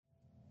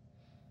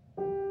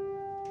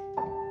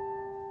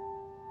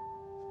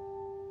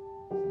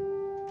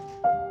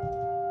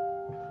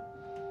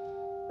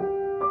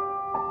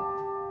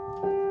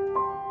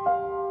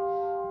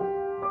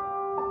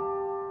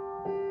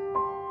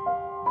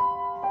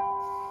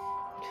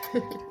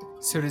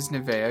So does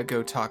Nevaeh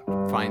go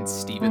find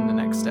Steven the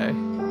next day?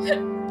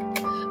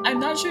 I'm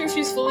not sure if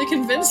she's fully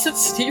convinced that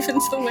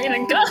Steven's the way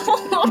to go.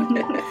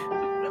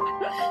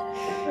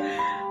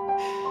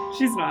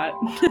 She's not.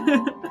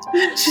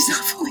 She's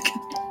not fully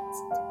convinced.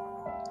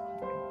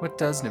 What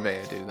does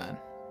Nevaeh do then?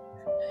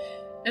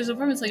 There's a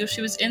problem. It's like if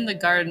she was in the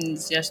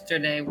gardens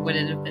yesterday, would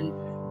it have been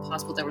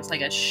possible there was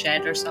like a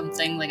shed or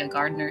something, like a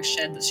gardener's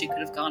shed that she could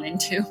have gone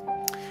into?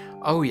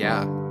 Oh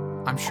yeah,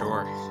 I'm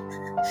sure.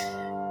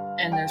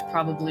 And there's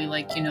probably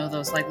like, you know,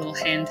 those like little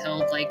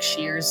handheld like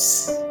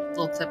shears,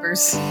 little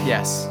clippers.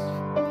 Yes.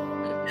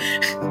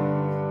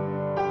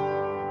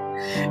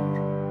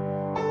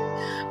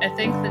 I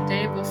think the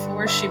day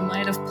before she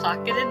might have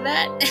pocketed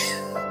that.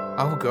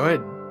 Oh,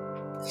 good.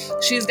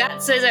 She's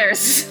got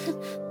scissors.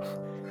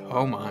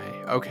 Oh my,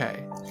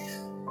 okay.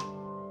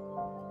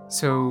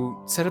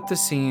 So, set up the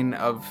scene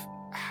of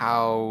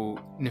how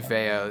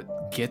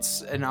Nevaeh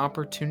gets an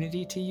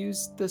opportunity to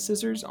use the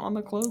scissors on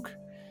the cloak.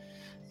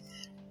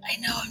 I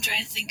know, I'm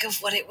trying to think of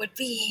what it would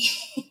be.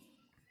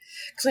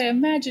 Because I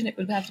imagine it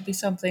would have to be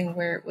something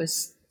where it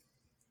was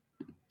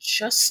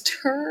just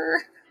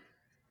her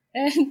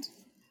and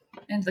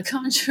the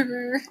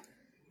conjurer.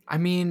 I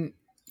mean,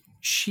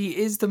 she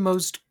is the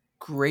most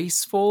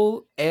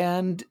graceful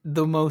and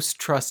the most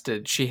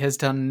trusted. She has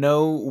done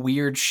no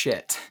weird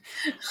shit.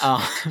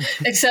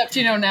 Except,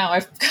 you know, now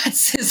I've got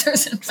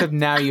scissors. Except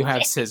now you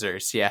have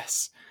scissors,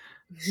 yes.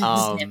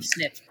 Snip,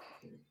 snip.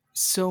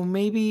 So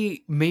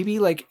maybe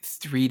like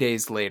 3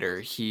 days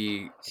later,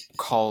 he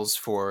calls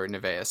for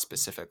Nevaeh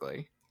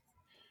specifically.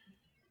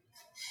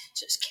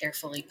 Just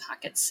carefully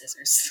pocket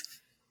scissors.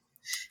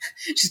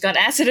 She's got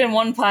acid in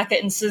one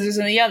pocket and scissors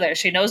in the other.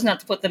 She knows not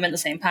to put them in the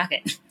same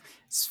pocket.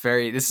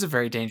 This is a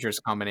very dangerous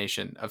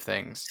combination of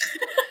things.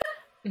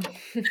 She's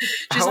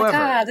However,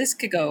 like, this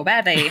could go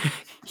badly.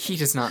 He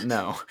does not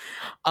know.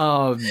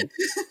 I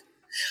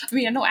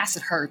mean, I know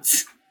acid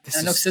hurts.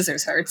 I know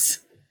scissors hurts.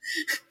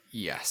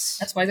 Yes.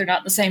 That's why they're not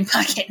in the same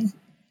pocket.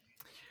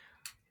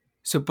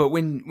 So, but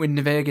when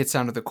Nevaeh gets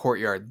down to the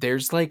courtyard,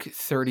 there's like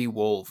 30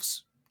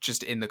 wolves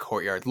just in the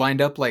courtyard,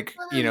 lined up like,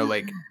 you know,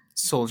 like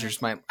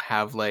soldiers might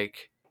have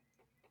like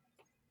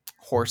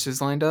horses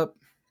lined up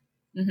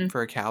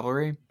for a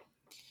cavalry.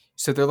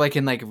 So they're like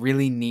in like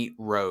really neat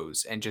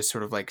rows and just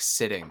sort of like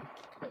sitting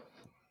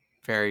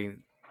very,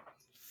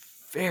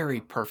 very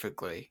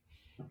perfectly.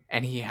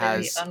 And he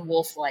has very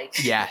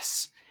unwolf-like.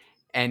 Yes.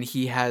 And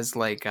he has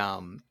like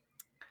a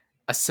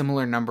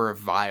similar number of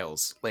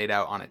vials laid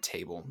out on a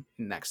table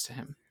next to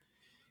him.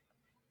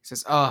 He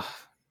says, "Oh,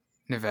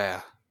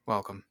 Nevaeh,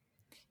 welcome."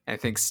 And I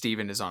think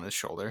Steven is on his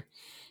shoulder.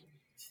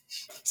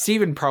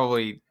 Steven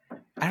probably...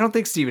 I don't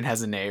think Steven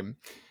has a name.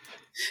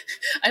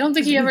 I don't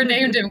think he ever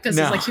named him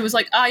because he was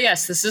like,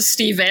 yes, this is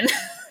Steven.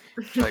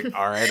 Like,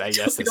 all right, I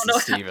guess this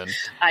is Steven.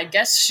 I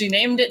guess she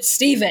named it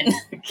Steven.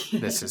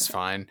 This is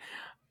fine.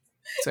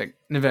 It's like,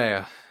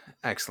 Nevaeh,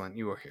 excellent,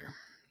 you are here.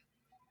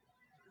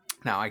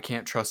 Now, I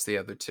can't trust the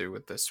other two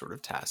with this sort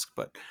of task,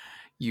 but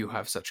you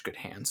have such good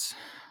hands.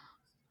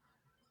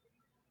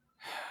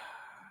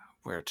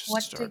 Where to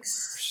start? What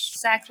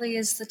exactly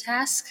is the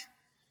task?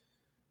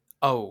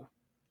 Oh,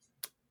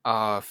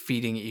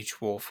 feeding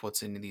each wolf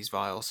what's in these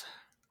vials.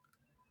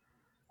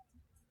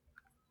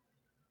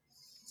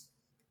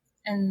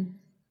 And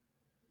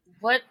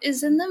what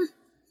is in them?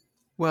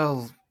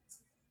 Well,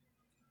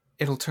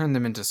 it'll turn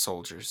them into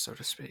soldiers, so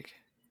to speak.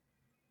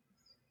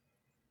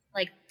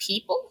 Like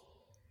people?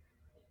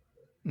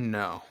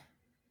 No.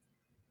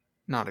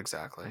 Not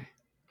exactly.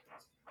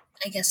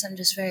 I guess I'm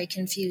just very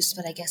confused,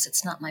 but I guess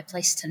it's not my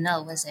place to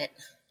know, is it?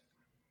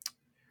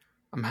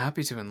 I'm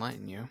happy to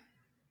enlighten you.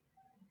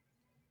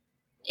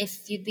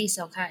 If you'd be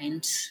so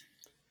kind.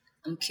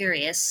 I'm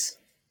curious.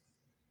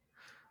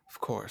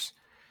 Of course.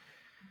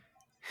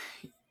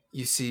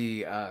 You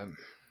see,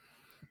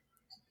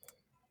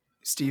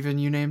 Steven,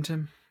 you named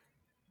him?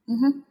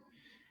 Mm-hmm.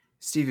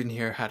 Steven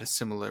here had a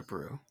similar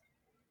brew.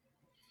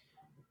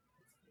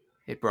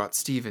 It brought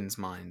Steven's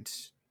mind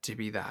to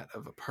be that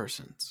of a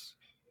person's.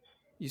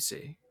 You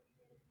see,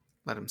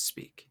 let him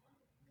speak.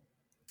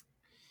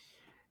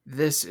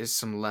 This is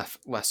some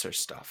lesser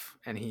stuff,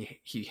 and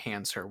he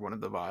hands her one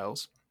of the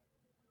vials.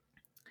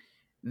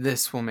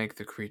 This will make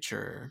the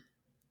creature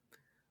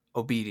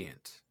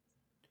obedient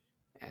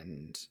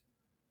and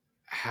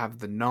have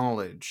the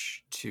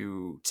knowledge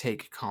to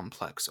take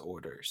complex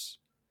orders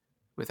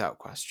without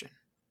question.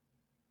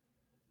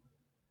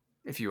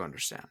 If you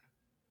understand.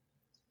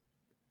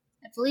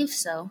 I believe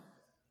so.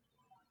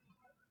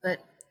 But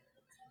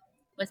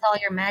with all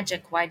your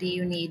magic, why do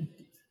you need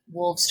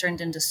wolves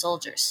turned into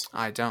soldiers?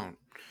 I don't.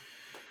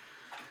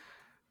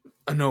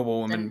 A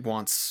noblewoman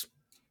wants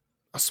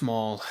a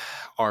small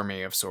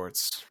army of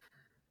sorts.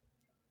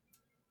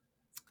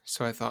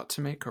 So I thought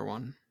to make her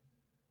one.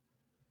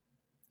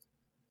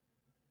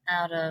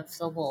 Out of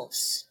the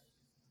wolves?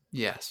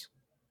 Yes.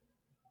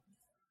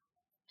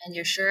 And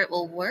you're sure it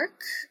will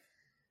work?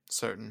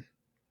 Certain.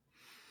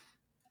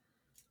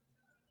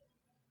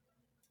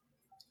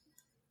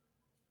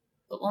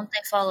 But won't they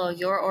follow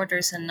your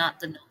orders and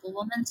not the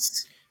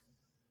noblewoman's?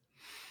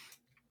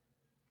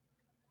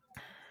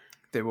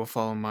 They will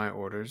follow my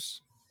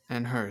orders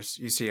and hers.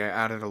 You see, I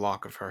added a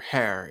lock of her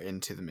hair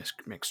into the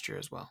mixture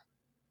as well.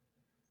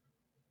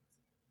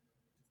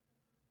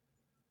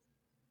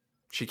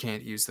 She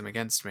can't use them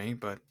against me,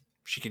 but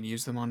she can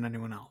use them on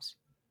anyone else.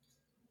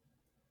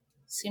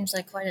 Seems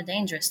like quite a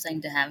dangerous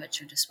thing to have at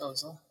your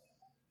disposal.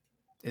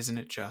 Isn't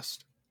it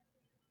just?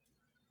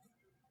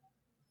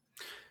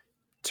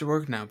 To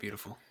work now,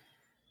 beautiful.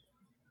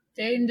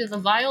 Dane, do the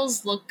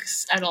vials look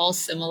at all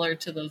similar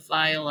to the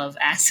vial of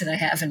acid I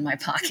have in my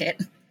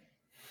pocket?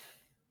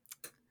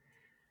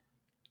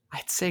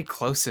 I'd say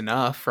close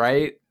enough,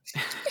 right?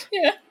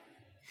 Yeah.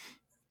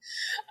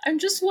 I'm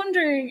just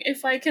wondering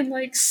if I can,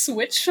 like,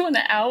 switch one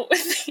out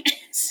with the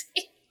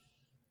acid.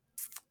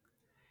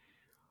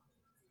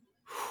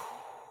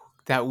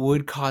 That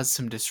would cause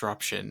some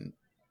disruption.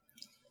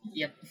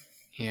 Yep.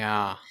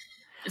 Yeah.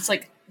 It's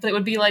like, but it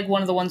would be like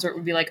one of the ones where it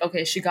would be like,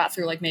 okay, she got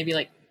through like maybe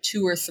like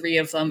 2 or 3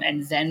 of them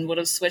and then would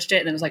have switched it.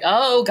 And then it was like,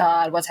 oh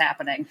God, what's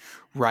happening?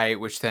 Right,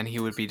 which then he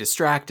would be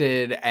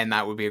distracted, and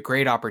that would be a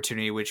great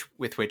opportunity with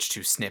which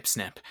to snip.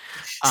 Snip.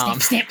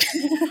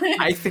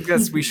 I think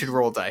we should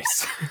roll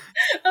dice.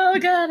 Oh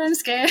God, I'm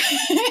scared.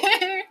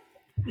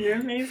 You're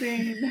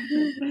amazing.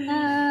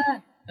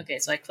 Okay,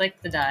 so I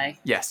click the die.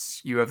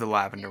 Yes, you have the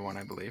lavender one,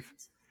 I believe.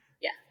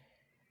 Yeah.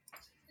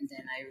 And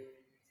then I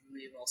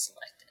re-roll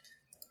selected.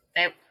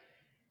 There.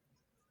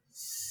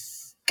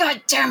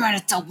 God damn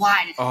it, it's a 1.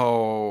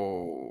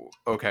 Oh,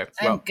 okay.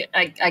 Well,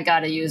 I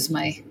gotta use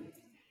my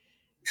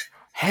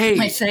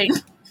hey, thing.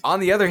 On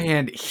the other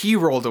hand, he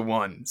rolled a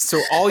 1, so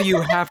all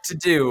you have to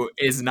do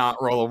is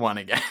not roll a 1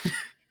 again.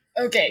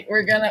 Okay,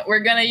 we're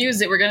gonna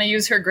use it. We're gonna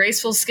use her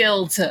graceful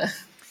skill to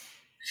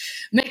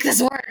make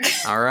this work.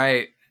 All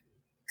right.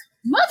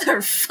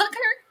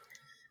 Motherfucker!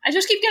 I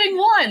just keep getting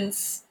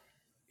 1s.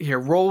 Here,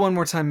 roll one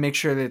more time. Make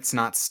sure that it's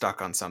not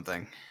stuck on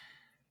something.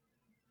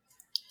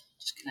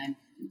 Just can I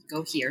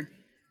go here?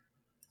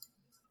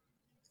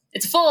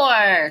 It's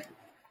 4.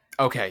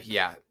 Okay,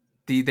 yeah.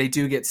 They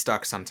do get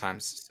stuck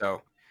sometimes,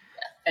 so.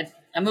 Yeah,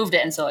 I moved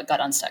it, and so it got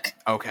unstuck.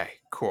 Okay,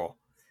 cool.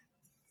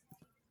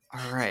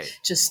 All right.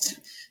 Just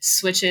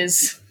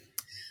switches,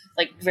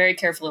 like, very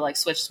carefully, like,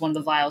 switches one of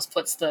the vials,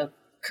 puts the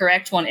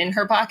correct one in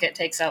her pocket,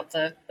 takes out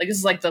the, like, this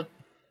is like the,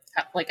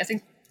 like, I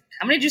think,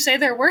 how many did you say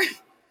there were?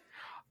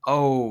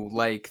 Oh,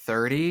 like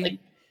 30? Like,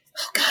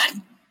 oh,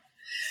 God.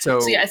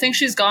 So yeah, I think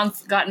she's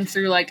gotten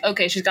through, like,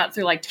 okay, she's got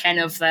through, like, 10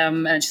 of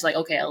them, and she's like,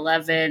 okay,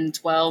 11,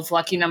 12,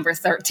 lucky number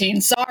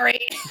 13, sorry.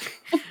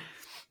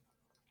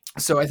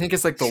 So I think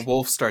it's like the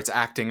wolf starts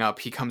acting up.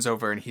 He comes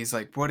over and he's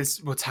like,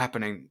 what's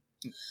happening?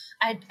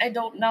 I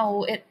don't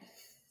know.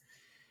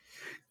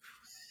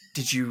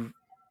 Did you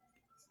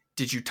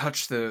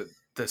touch the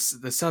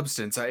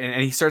substance?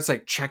 And he starts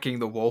like checking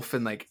the wolf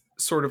and like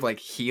sort of like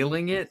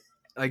healing it,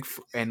 like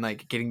and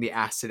like getting the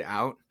acid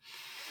out.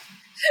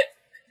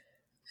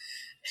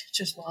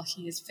 Just while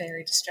he is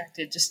very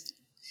distracted, just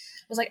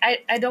was like,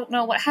 I don't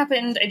know what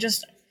happened.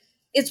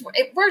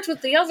 It worked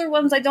with the other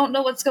ones. I don't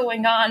know what's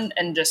going on,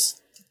 and just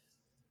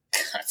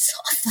cuts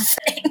off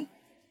the thing,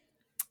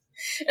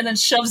 and then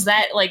shoves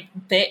that like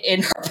bit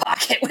in her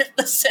pocket with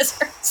the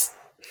scissors.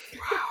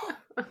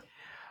 Wow.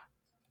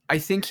 I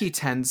think he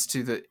tends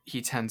to the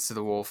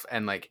wolf,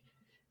 and like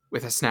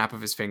with a snap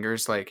of his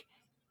fingers, like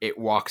it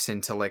walks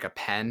into like a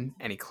pen,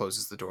 and he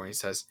closes the door and he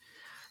says,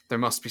 "There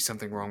must be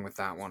something wrong with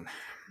that one.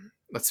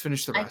 Let's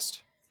finish the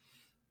rest."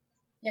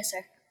 Yes,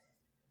 sir.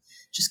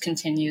 Just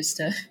continues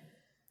to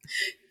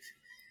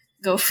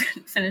go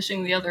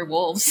finishing the other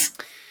wolves.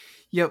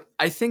 Yep.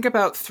 I think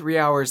about 3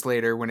 hours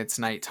later when it's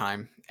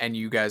nighttime and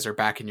you guys are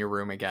back in your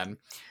room again.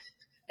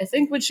 I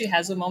think when she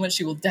has a moment,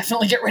 she will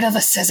definitely get rid of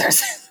the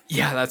scissors.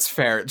 Yeah, that's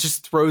fair.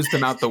 Just throws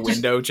them out the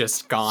window,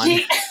 just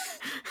gone.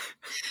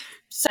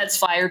 Sets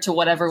fire to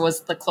whatever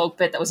was the cloak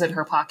bit that was in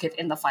her pocket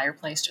in the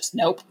fireplace. Just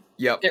nope.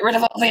 Yep. Get rid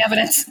of all the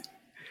evidence.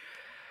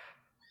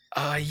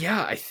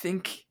 Yeah, I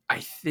think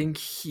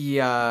he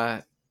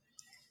I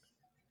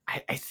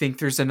think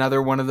there's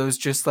another one of those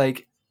just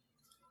like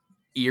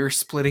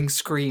ear-splitting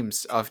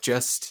screams of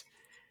just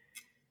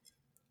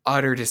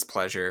utter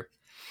displeasure.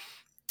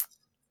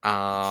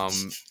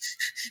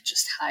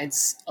 Just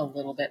hides a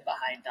little bit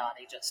behind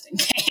Dottie just in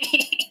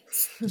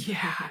case.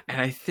 Yeah,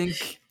 and I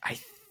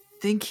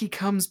think he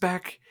comes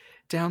back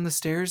down the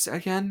stairs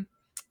again,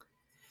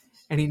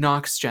 and he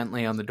knocks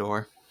gently on the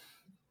door.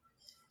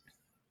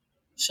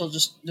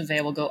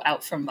 Nevaeh will go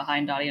out from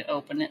behind Dottie and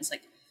open it. It's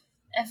like,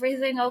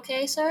 everything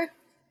okay, sir?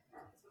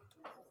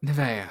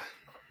 Nevaeh.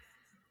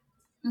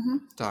 Mm-hmm.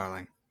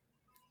 Darling.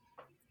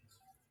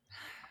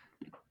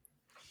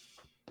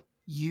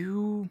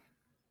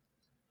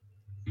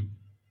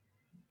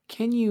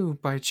 Can you,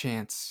 by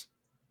chance,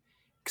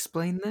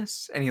 explain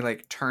this? And he,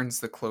 like,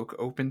 turns the cloak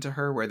open to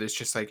her where there's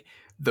just, like,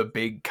 the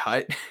big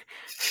cut.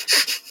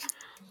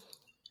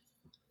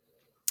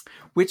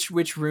 Which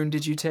rune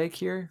did you take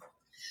here?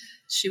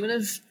 She would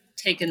have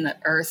taken the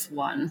earth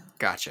one.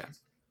 Gotcha.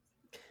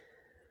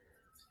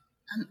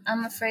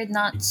 I'm afraid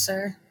not,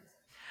 sir.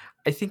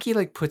 I think he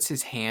like puts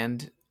his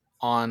hand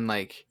on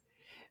like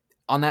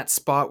on that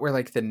spot where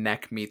like the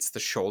neck meets the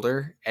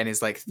shoulder, and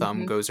his like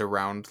thumb goes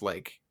around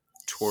like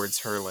towards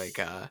her like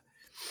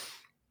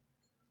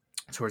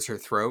towards her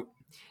throat.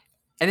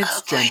 And it's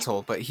Okay.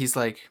 gentle, but he's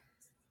like,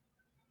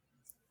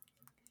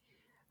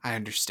 I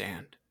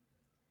understand.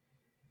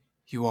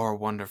 You are a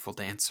wonderful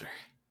dancer.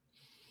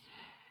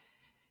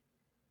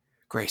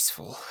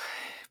 Graceful,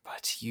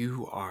 but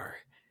you are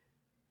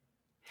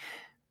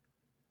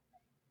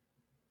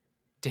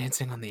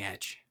dancing on the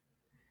edge,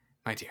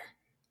 my dear.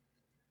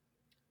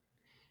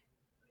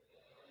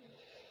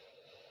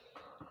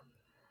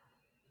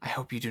 I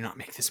hope you do not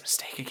make this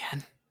mistake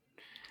again.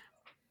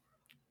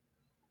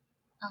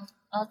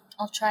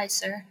 I'll try,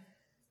 sir.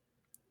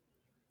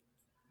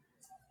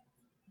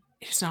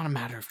 It is not a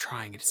matter of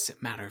trying, it is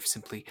a matter of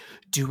simply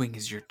doing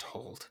as you're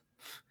told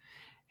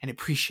and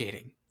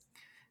appreciating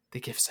the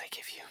gifts I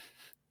give you.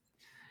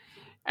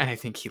 And I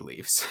think he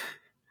leaves.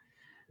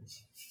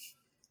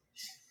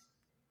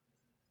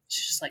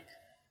 She's just like,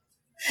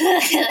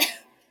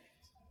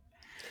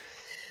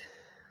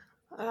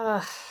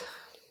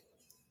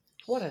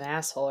 What an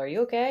asshole. Are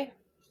you okay?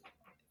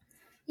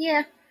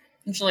 yeah.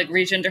 And she'll like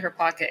reach into her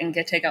pocket and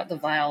take out the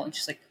vial, and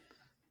she's like,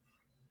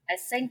 I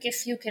think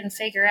if you can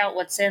figure out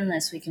what's in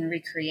this, we can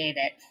recreate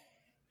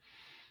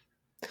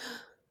it.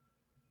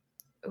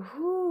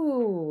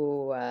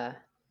 Ooh.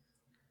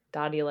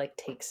 Dottie like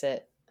takes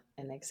it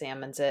and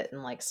examines it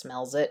and like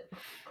smells it.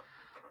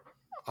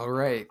 All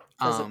right.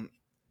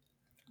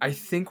 I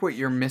think what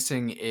you're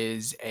missing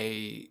is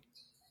a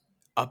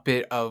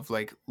bit of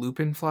like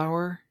lupin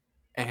flower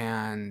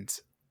and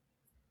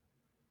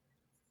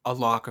a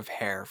lock of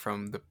hair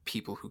from the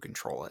people who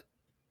control it.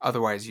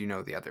 Otherwise, you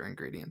know the other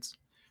ingredients.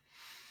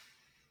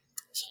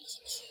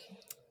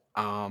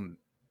 One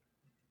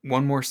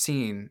more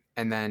scene,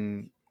 and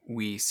then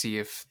we see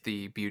if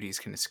the beauties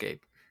can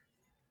escape.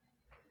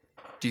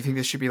 Do you think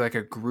this should be like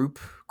a group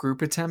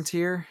attempt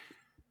here?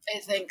 I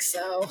think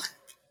so.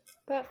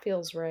 That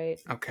feels right.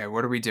 Okay,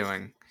 what are we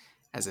doing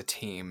as a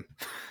team?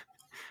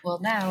 Well,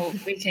 now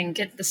we can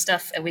get the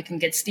stuff and we can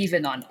get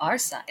Steven on our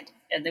side,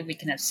 and then we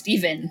can have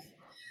Steven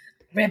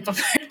rip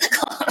apart the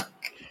clock.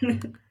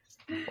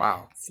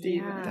 Wow.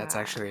 Steven. That's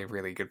actually a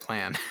really good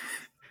plan.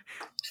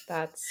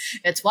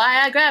 It's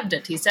why I grabbed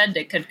it. He said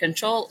it could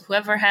control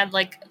whoever had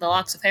like the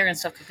locks of hair and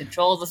stuff could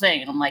control the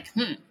thing. And I'm like,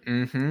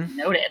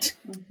 noted.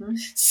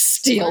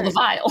 Steal the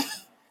vial.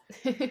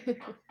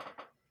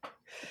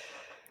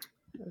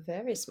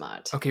 Very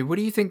smart. Okay, what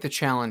do you think the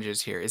challenge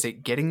is here? Is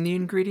it getting the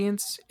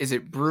ingredients? Is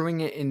it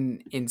brewing it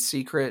in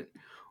secret?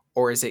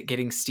 Or is it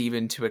getting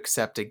Steven to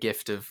accept a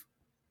gift of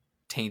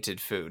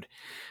tainted food?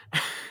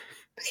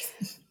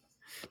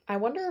 I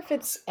wonder if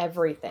it's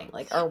everything.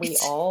 Like, are we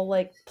all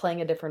like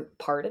playing a different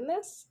part in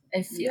this?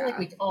 I feel like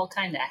we all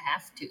kind of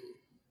have to.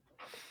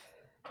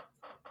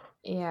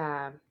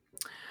 Yeah.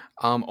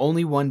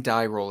 Only one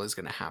die roll is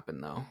going to happen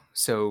though,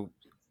 so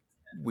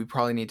we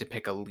probably need to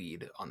pick a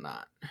lead on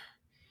that.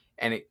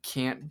 And it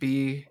can't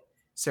be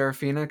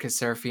Seraphina because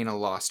Seraphina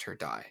lost her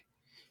die.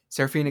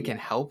 Seraphina can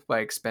help by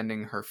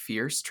expending her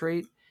fierce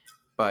trait,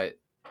 but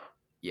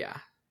yeah.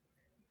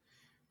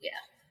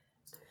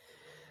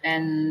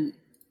 And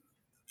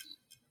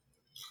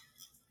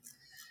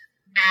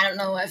I don't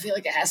know. I feel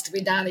like it has to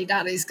be Dottie.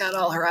 Dottie's got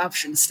all her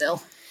options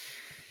still.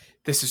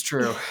 This is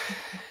true.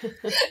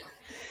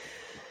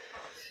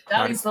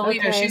 Dottie's the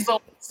leader. Okay. She's the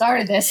one that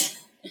started this.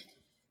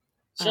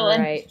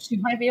 She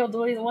might be able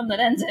to be the one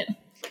that ends it.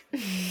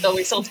 So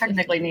we still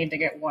technically need to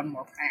get one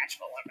more patch,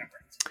 but whatever.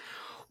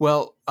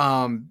 Well,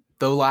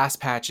 the last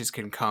patches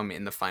can come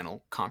in the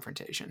final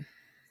confrontation.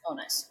 Oh,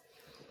 nice.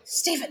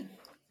 Steven!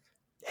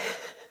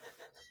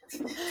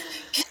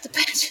 Get the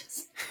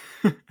patches!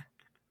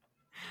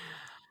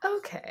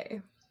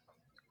 Okay.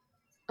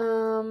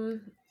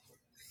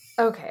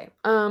 Okay.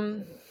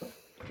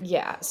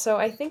 Yeah, so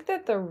I think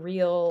that the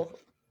real,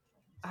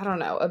 I don't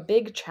know, a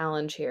big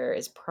challenge here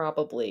is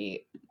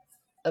probably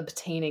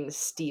obtaining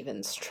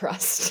Steven's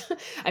trust.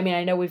 I mean,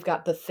 I know we've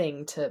got the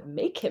thing to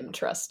make him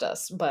trust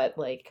us, but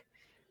like...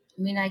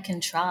 I mean, I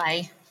can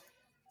try.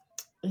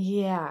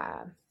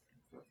 Yeah.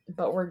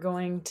 But we're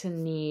going to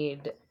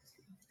need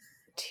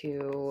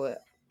to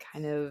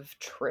kind of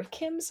trick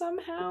him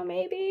somehow,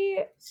 maybe?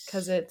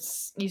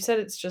 Because you said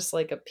it's just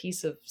like a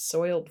piece of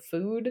soiled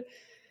food?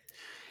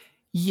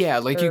 Yeah,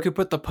 like you could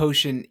put the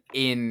potion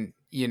in,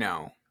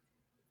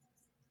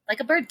 like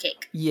a bird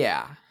cake.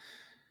 Yeah.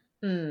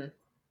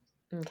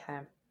 Okay.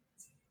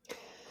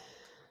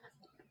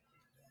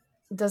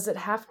 Does it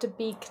have to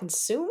be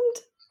consumed?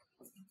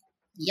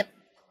 Yep.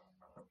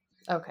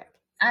 Okay.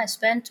 I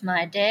spent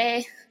my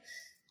day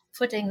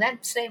putting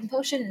that same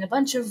potion in a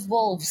bunch of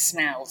wolves'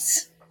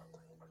 mouths.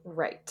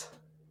 Right.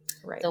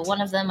 So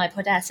one of them, I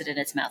put acid in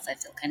its mouth. I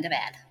feel kind of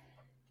bad.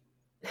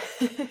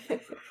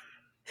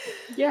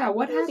 Yeah,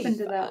 what happened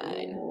to that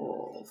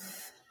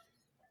wolf?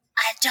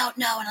 I don't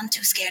know, and I'm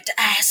too scared to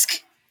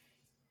ask.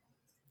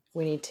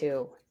 We need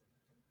to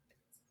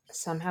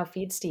somehow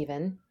feed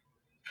Steven.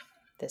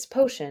 this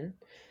potion,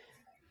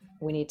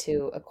 we need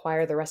to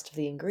acquire the rest of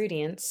the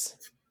ingredients,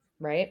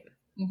 right?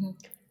 Mm-hmm.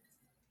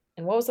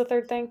 And what was the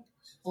third thing?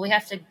 Well, we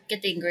have to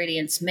get the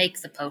ingredients,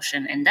 make the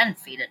potion, and then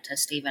feed it to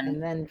Stephen.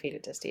 And then feed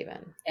it to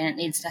Stephen. And it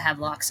needs to have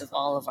locks of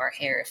all of our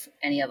hair if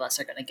any of us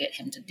are going to get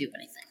him to do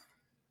anything.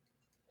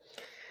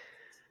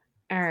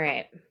 All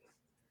right.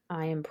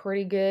 I am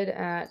pretty good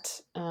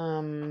at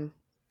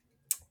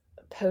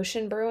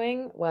potion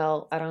brewing.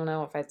 Well, I don't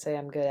know if I'd say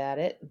I'm good at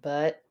it,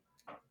 but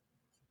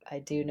I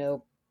do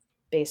know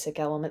basic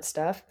element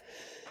stuff.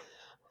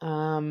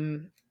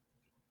 Do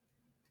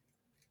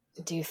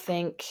you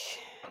think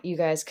you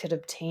guys could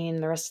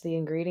obtain the rest of the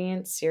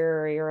ingredients?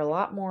 You're a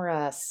lot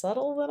more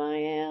subtle than I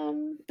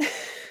am.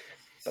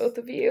 Both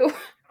of you.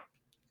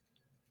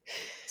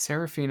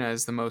 Seraphina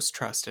is the most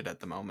trusted at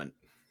the moment.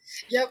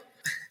 Yep.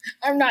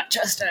 I'm not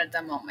trusted at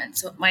the moment,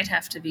 so it might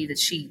have to be that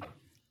she...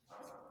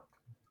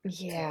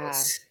 Yeah.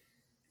 goes.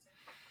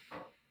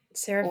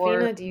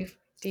 Seraphina, Or- do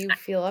you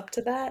feel up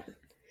to that?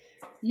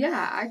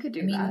 Yeah, I could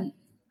do that.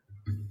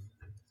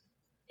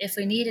 If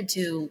we needed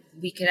to,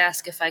 we could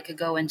ask if I could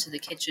go into the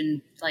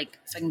kitchen, like,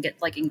 if I can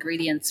get, like,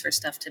 ingredients for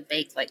stuff to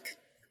bake, like,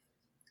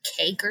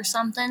 cake or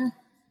something.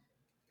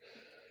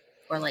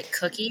 Or, like,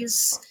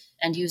 cookies,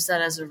 and use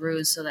that as a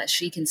ruse so that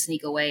she can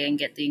sneak away and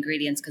get the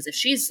ingredients, because if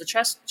she's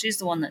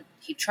the one that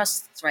he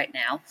trusts right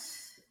now,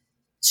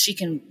 she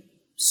can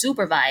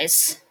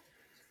supervise,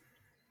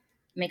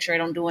 make sure I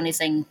don't do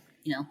anything,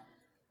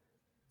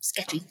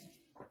 sketchy.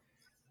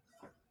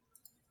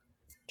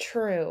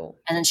 True.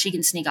 And then she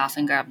can sneak off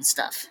and grab the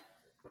stuff.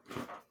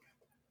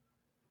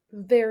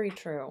 Very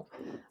true.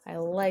 I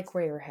like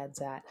where your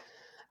head's at.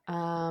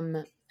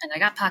 And I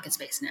got pocket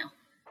space now.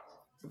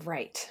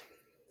 Right.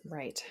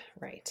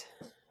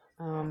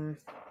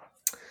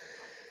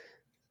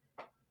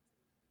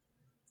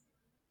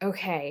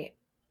 Okay.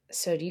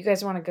 So do you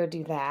guys want to go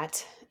do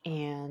that?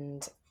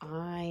 And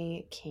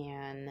I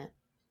can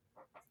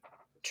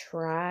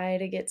try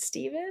to get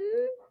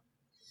Steven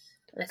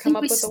or I come think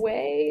up we with a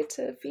way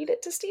to feed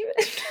it to Steven.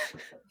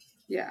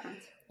 Yeah.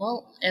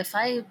 Well, if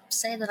I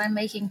say that I'm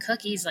making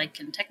cookies, I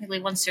can technically,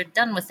 once you're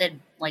done with it,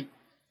 like,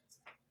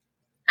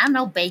 I don't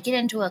know, bake it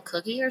into a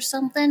cookie or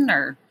something,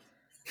 or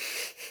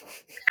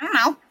I don't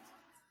know.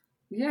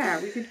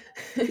 Yeah, we could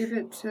give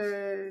it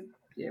to...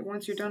 Yeah,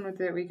 once you're done with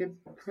it, we could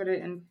put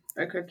it in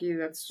a cookie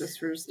that's just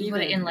for We Steven.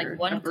 put it in, or like,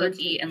 one a bird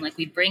cookie, and, like,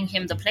 we bring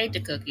him the plate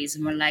of cookies,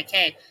 and we're like,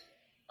 hey,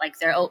 like,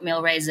 they're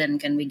oatmeal raisin,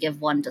 can we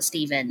give one to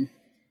Steven?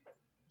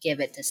 Give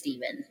it to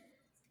Steven.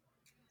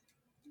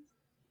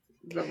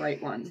 The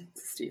right one,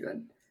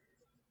 Steven.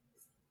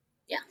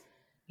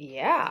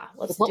 Yeah,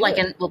 let's We'll do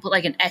it. put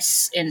like an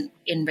S in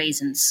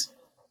raisins.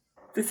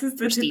 This is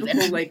the Steven.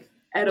 typical, like,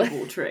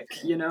 edible trick,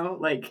 you know?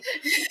 Like,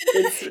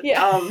 it's...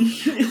 Yeah.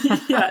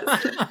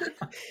 Yes.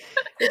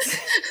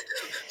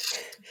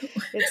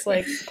 It's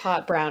like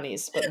pot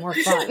brownies, but more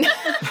fun.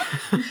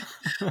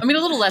 I mean,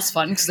 a little less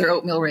fun because they're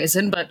oatmeal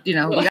raisin, but, we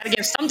gotta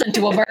give something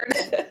to a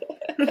bird.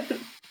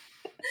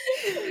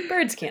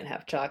 Birds can't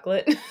have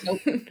chocolate.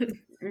 Nope.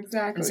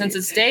 Exactly. And since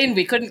it's Dane,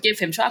 we couldn't give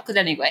him chocolate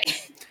anyway.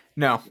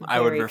 No, I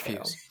would Very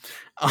refuse.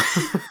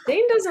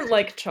 Dane doesn't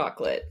like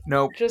chocolate.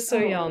 Nope. Just so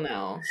y'all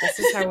know. This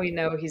is how we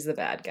know he's the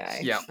bad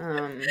guy. Yeah.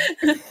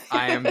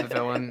 I am the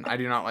villain. I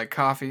do not like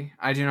coffee.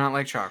 I do not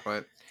like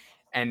chocolate.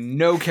 And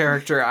no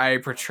character I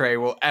portray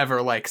will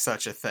ever like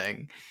such a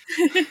thing.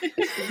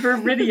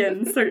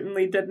 Viridian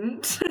certainly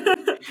didn't.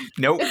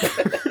 Nope.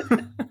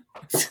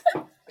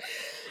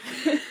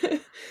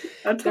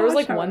 There was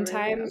like one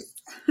time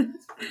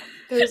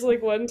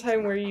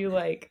where you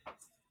like,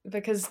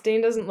 because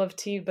Dane doesn't love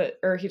tea,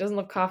 or he doesn't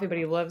love coffee, but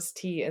he loves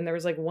tea. And there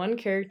was like one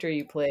character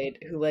you played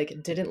who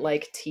like didn't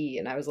like tea,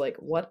 and I was like,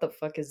 "What the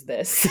fuck is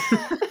this?"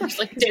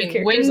 Like, Your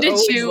Dane, when characters did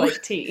always you?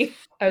 like tea?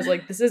 I was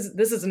like, "This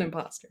is an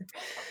imposter."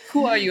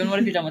 Who are you, and what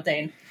have you done with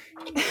Dane?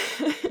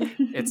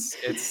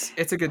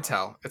 It's a good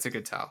tell. It's a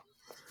good tell.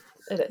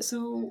 It is.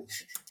 So,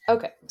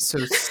 Okay. So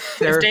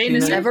If Dane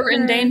is Seraphina- ever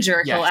in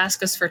danger, Yes. he'll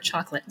ask us for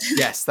chocolate.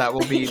 yes, that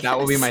will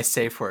be my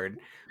safe word,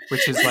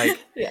 which is like,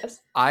 Yes.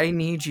 I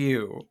need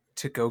you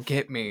to go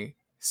get me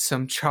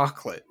some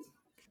chocolate.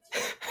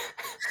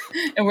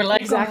 And we're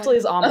like, Exactly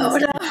as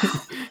ominous.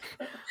 Oh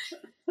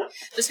no!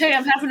 Just, hey,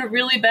 I'm having a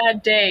really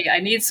bad day. I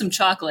need some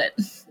chocolate.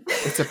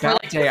 It's a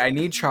bad day. I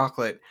need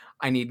chocolate.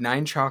 I need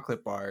 9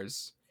 chocolate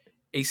bars,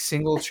 a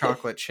single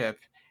chocolate chip,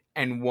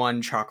 and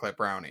 1 chocolate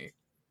brownie.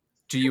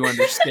 Do you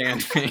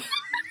understand me?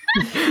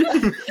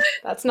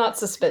 That's not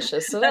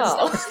suspicious at That's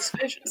all. not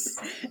suspicious.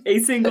 a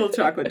single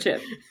chocolate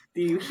chip.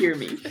 Do you hear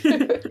me?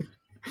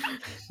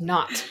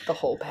 Not the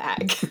whole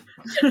bag.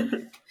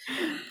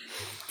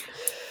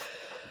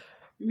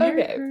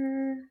 Okay.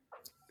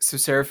 So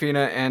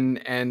Seraphina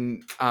and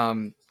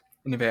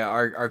Nevaeh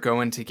are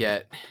going to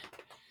get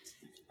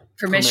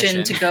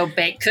Permission to go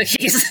bake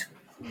cookies.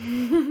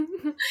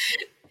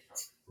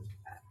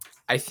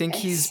 I think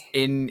he's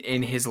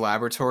in his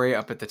laboratory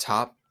up at the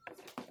top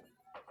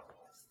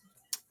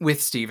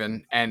with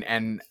Steven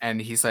and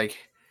he's like,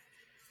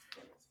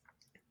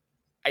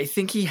 I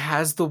think he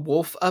has the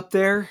wolf up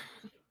there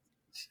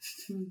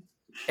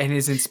and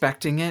is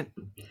inspecting it,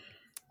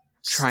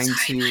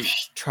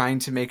 trying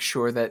to make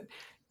sure that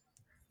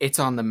it's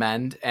on the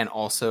mend, and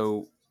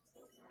also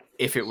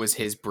if it was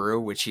his brew,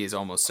 which he is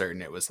almost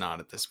certain it was not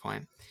at this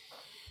point.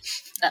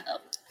 Uh-oh.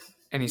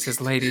 And he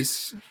says,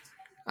 "Ladies,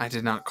 I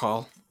did not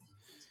call.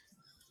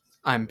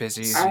 I'm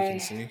busy, as you can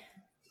see."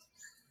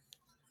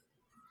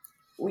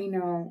 We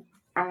know.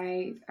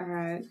 I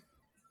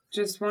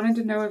just wanted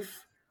to know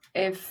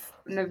if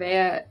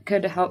Nevaeh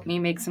could help me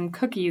make some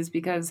cookies,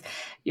 because,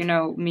 you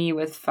know, me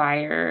with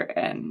fire,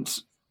 and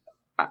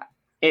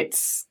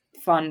it's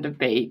fun to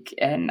bake,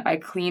 and I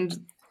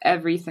cleaned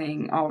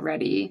everything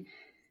already,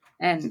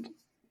 and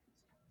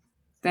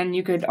then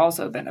you could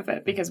also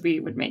benefit because we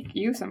would make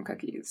you some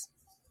cookies.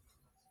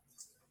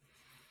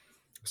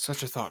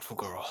 Such a thoughtful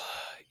girl.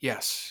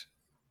 Yes.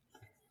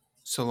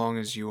 So long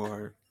as you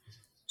are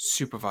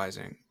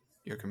supervising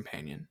your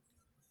companion.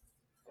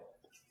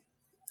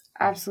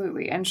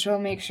 Absolutely. And she'll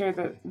make sure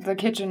that the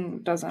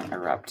kitchen doesn't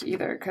erupt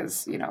either,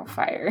 because, you know,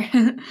 fire.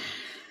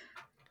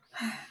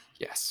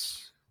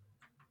 Yes.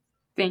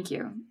 Thank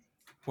you.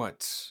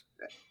 What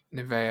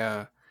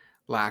Nevaeh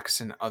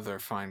lacks in other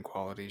fine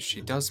qualities,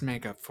 she does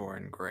make up for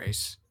in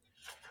grace.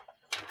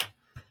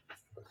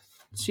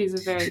 She's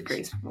a very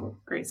graceful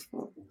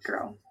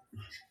girl.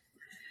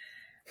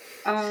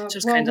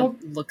 Just kind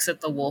of looks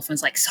at the wolf and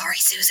is like, "Sorry,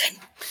 Susan."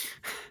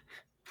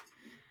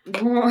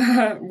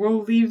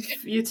 We'll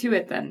leave you to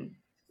it then.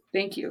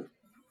 Thank you.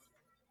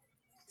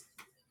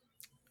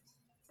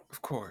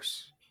 Of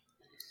course.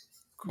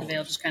 Maybe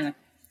I'll just kind of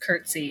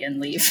curtsy and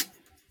leave.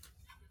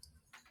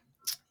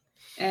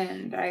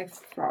 And I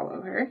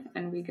follow her,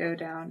 and we go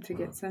down to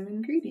get some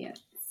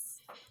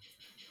ingredients.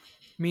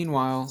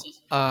 Meanwhile,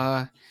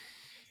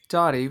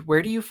 Dottie,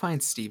 where do you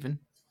find Stephen?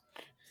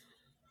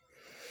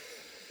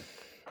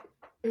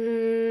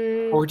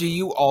 Or do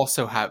you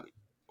also have,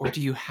 or do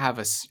you have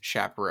a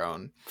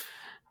chaperone?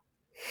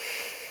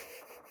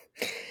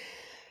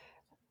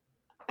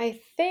 I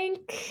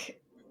think.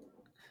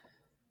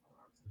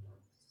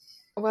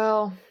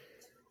 Well,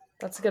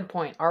 that's a good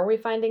point. Are we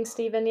finding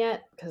Stephen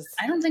yet? Because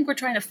I don't think we're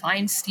trying to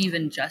find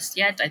Stephen just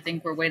yet. I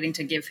think we're waiting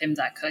to give him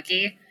that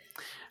cookie.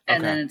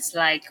 And then it's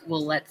like,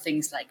 we'll let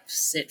things like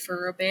sit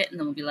for a bit, and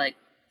then we'll be like,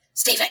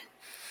 "Stephen!"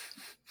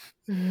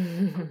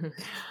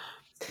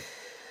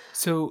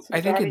 So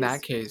I think in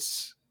that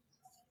case,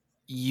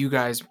 you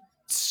guys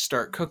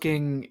start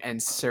cooking,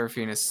 and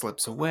Seraphina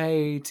slips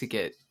away to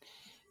get,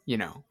 you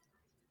know,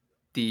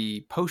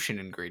 the potion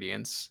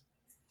ingredients.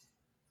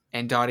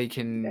 And Dottie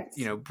can,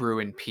 you know, brew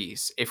in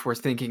peace. If we're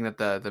thinking that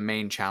the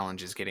main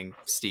challenge is getting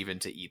Stephen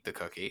to eat the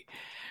cookie.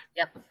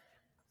 Yep.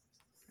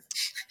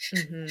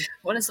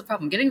 What is the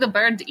problem? Getting the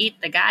bird to eat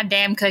the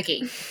goddamn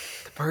cookie.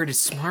 The bird is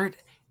smart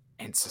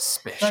and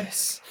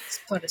suspicious.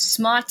 But it's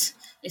smart,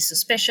 it's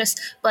suspicious,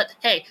 but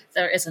hey,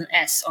 there is an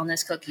S on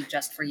this cookie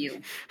just for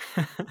you.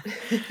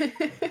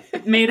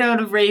 Made out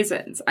of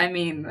raisins. I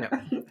mean...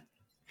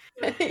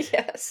 Yep.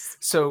 Yes.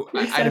 So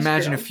I'd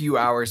imagine a few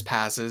hours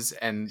passes,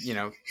 and, you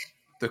know,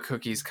 the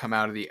cookies come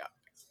out of the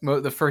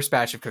first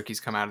batch of cookies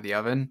come out of the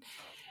oven,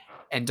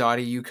 and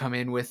Dottie, you come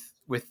in with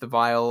the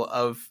vial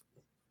of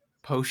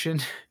potion.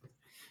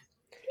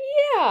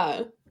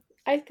 Yeah,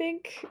 I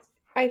think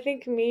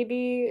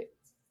maybe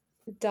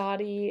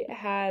Dottie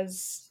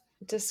has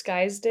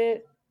disguised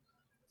it,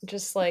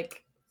 just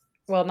like,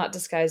 well, not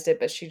disguised it,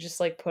 but she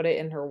just like put it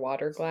in her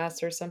water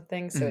glass or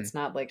something, so it's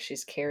not like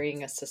she's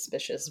carrying a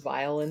suspicious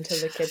vial into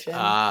the kitchen.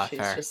 She's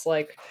fair. just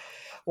like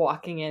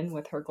walking in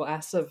with her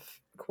glass of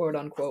quote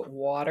unquote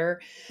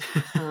water.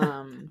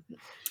 Because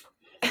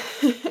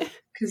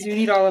you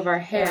need all of our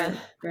hair,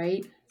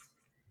 right?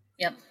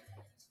 Yep.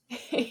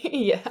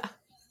 Yeah.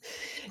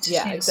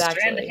 Yeah,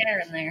 exactly. Strand of hair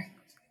in there.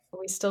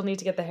 We still need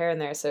to get the hair in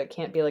there, so it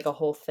can't be like a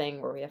whole thing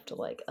where we have to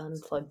like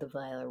unplug the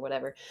vial or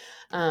whatever.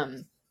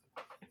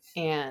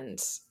 And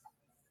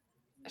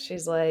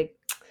she's like,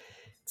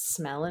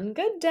 "Smelling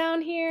good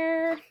down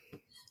here."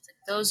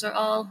 Those are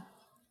all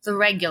the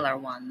regular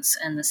ones,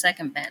 and the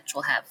second batch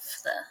will have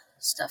the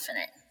stuff in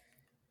it.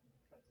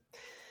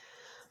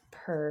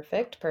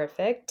 Perfect.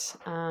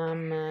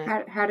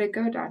 How'd it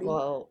go, Dottie?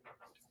 Well,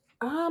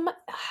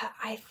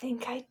 I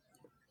think I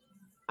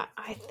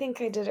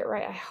did it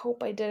right. I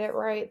hope I did it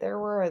right. There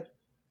were a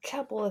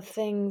couple of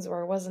things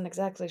where I wasn't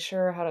exactly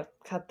sure how to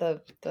cut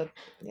the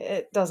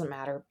it doesn't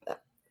matter.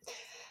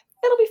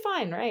 It'll be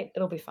fine, right?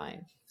 It'll be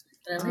fine.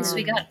 But at least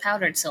we got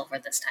powdered silver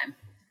this time.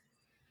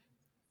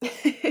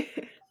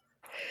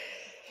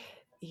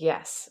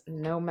 Yes,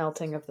 no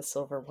melting of the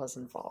silver was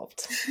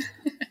involved.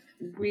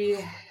 We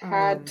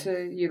had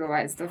to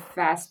utilize the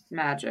fast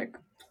magic.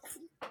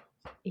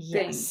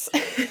 Yes.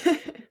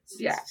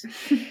 Yeah.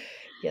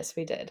 Yes,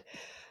 we did.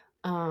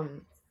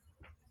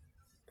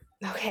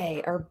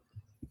 Okay, all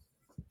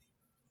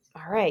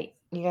right.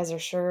 You guys are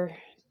sure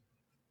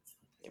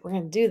we're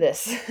gonna do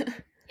this?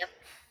 Yep.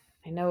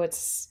 I know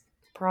it's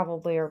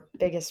probably our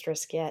biggest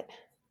risk yet.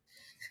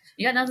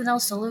 You got nothing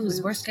else to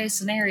lose. Worst case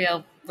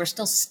scenario, we're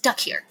still stuck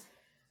here.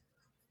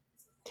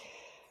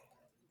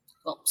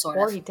 Well, sort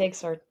of. Or he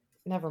takes our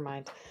Never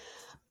mind.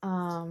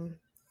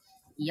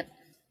 Yep.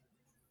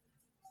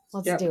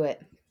 Let's Yep. do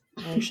it.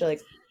 And she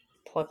like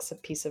plucks a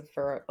piece of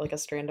her, like a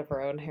strand of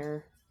her own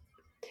hair.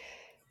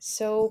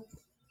 So,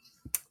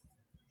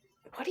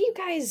 what do you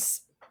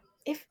guys,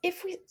 if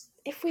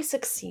we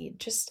succeed,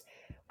 just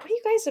what do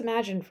you guys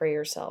imagine for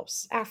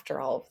yourselves after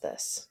all of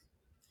this?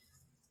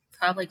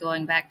 Probably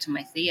going back to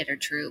my theater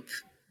troupe.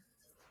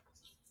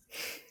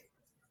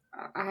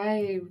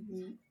 I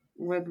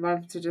would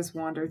love to just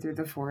wander through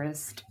the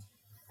forest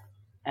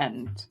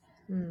and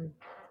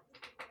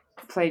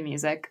play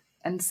music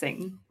and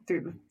sing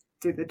through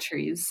the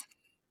trees.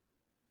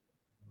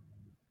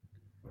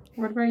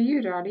 What about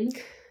you, Dottie?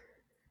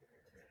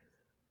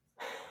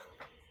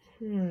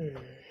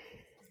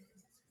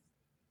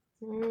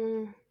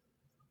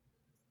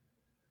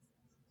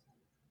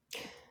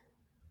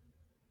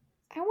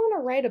 I want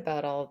to write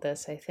about all of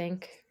this, I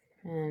think,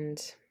 and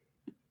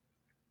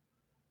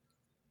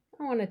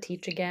I want to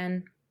teach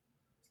again.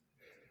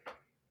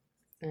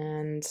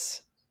 And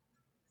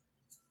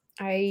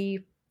I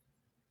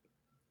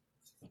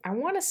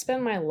want to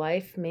spend my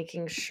life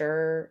making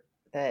sure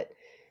that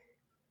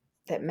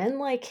men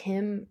like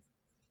him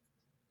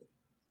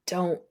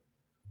don't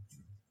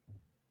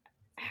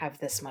have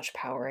this much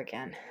power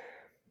again.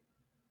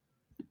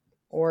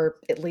 Or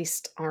at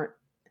least aren't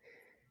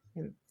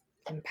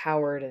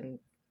empowered and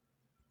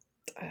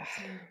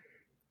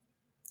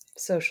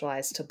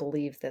socialized to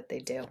believe that they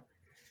do.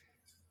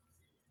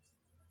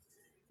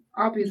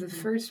 I'll be the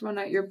first one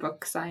at your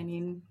book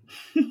signing.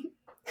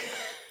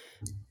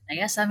 I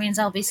guess that means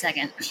I'll be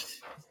second.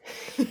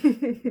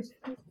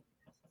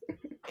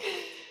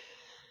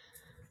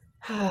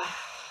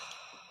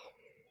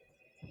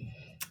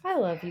 I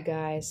love you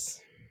guys.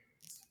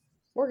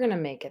 We're gonna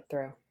make it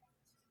through.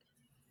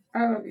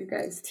 I love you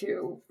guys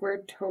too.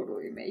 We're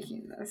totally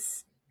making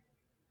this.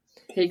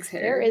 Takes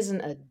hair. There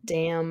isn't a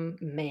damn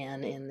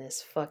man in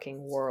this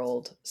fucking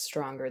world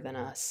stronger than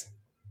us.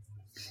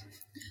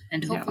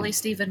 And hopefully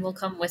Steven will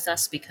come with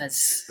us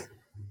because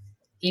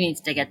he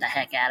needs to get the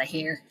heck out of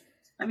here.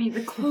 I mean,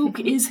 the cloak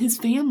is his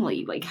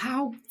family. Like,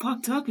 how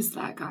fucked up is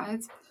that,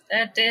 guys?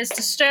 That is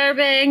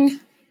disturbing.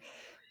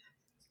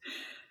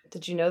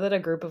 Did you know that a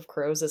group of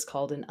crows is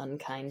called an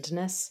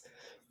unkindness?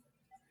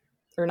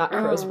 Or not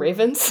crows,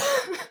 ravens?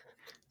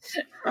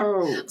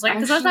 It's like,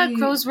 because I thought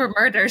crows were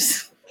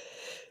murders.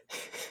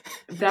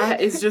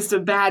 That is just a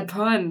bad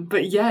pun,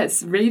 but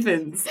yes,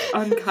 ravens,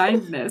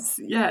 unkindness.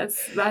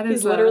 Yes, that is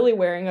He's literally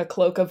wearing a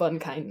cloak of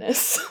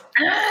unkindness.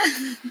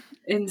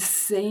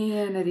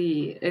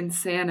 Insanity.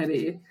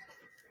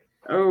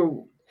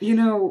 Oh,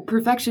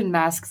 perfection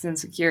masks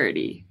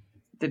insecurity.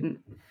 Didn't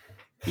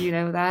you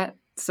know that?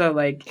 So,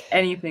 like,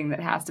 anything that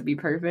has to be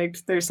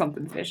perfect, there's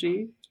something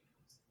fishy.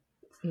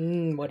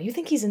 What do you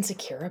think he's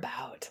insecure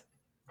about?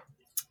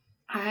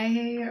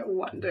 I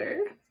wonder.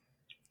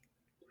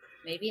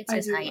 Maybe it's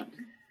his height.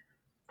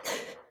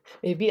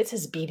 Maybe it's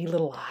his beady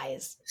little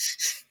eyes.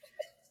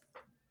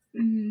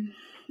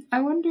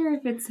 I wonder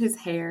if it's his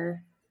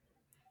hair.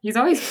 He's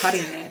always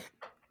cutting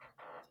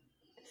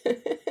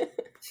it.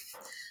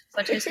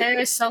 But his hair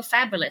is so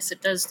fabulous.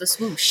 It does the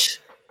swoosh.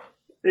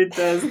 It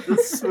does the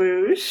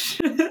swoosh.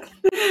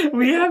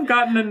 We have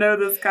gotten to know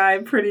this guy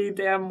pretty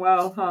damn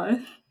well, huh?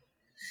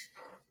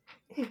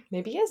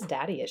 Maybe he has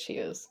daddy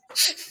issues.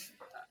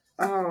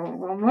 Oh,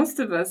 well, most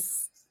of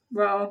us...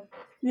 Well,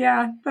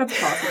 yeah, that's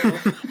possible.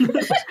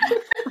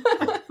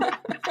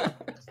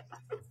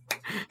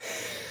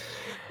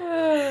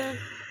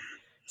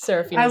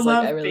 Seraphina's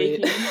I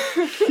really...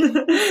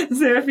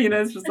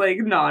 Seraphina's just, like,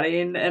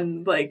 nodding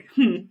and, like,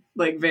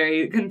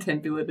 very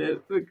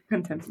contemplative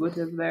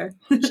there.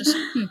 Just,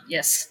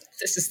 yes,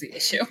 this is the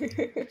issue.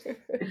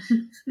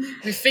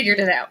 We figured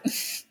it out.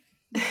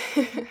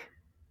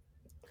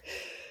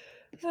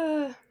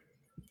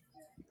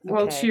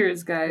 Well, Okay.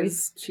 cheers,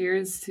 guys.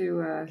 Cheers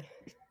to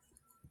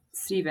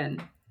Steven.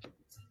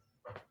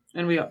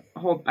 And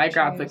I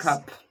grab the Cheers.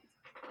 cup.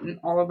 And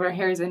all of our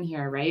hair's in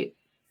here, right?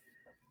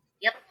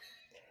 Yep.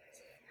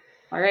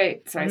 All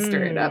right, so I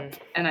stir it up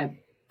and I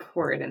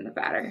pour it in the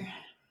batter.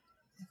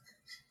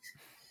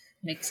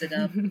 Mix it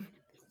up.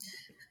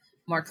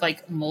 Mark,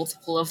 like,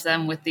 multiple of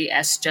them with the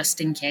S just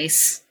in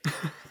case.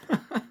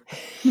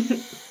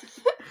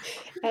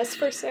 S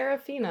for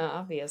Seraphina,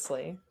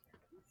 obviously.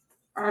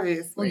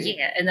 Obviously. Well,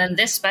 yeah, and then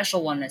this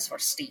special one is for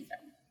Steven.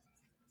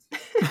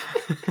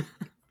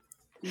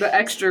 The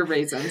extra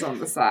raisins on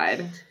the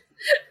side.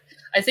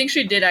 I think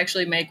she did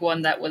actually make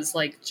one that was,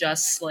 like,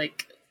 just,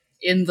 like,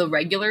 in the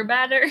regular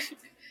batter.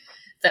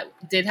 That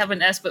did have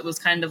an S, but was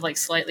kind of, like,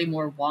 slightly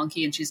more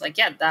wonky. And she's like,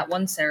 yeah, that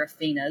one's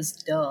Seraphina's,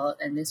 duh.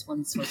 And this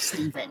one's for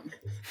Steven.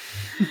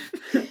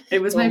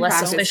 It was Well, my less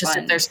practice suspicious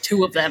fun. if there's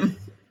two of them.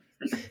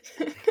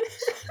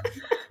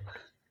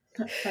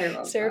 I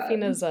love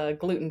Seraphina's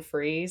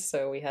gluten-free,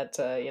 so we had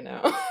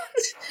to,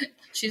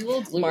 She's a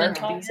little gluten Mark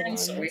intolerant,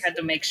 these so we ones. had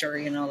to make sure,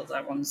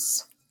 that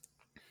one's...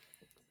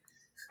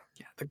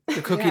 Yeah,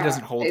 the cookie Yeah,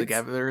 doesn't hold it's-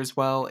 together as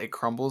well. It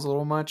crumbles a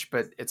little much,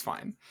 but it's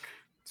fine.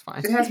 It's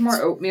fine. It has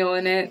more oatmeal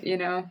in it,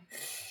 Yeah.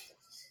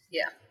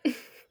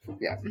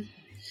 Yeah.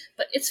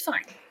 But it's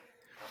fine.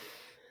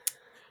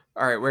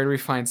 All right, where do we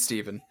find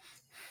Steven?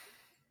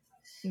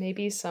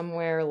 Maybe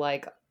somewhere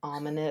like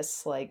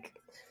ominous, like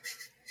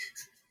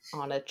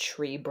on a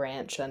tree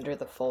branch under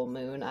the full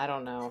moon. I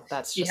don't know.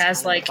 That's He just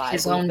has, kind of like, the vibe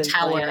his we've own been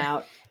playing tower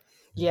out.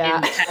 in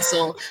Yeah. the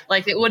castle.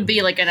 Like, it would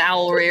be like an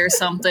owlry or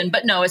something,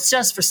 but no, it's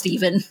just for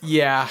Steven.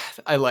 Yeah,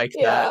 I like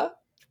that. Yeah.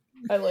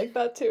 I like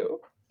that too.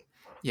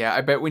 Yeah,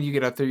 I bet when you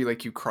get up there,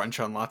 you crunch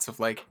on lots of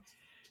like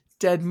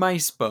dead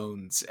mice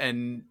bones,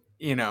 and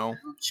Crouch,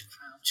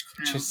 crouch,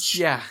 crouch. just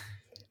yeah,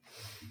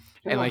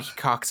 and like he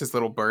cocks his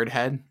little bird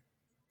head.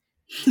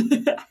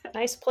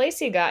 Nice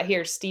place you got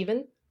here,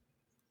 Steven.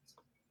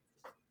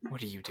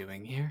 What are you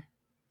doing here?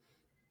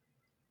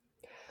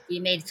 We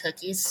made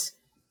cookies.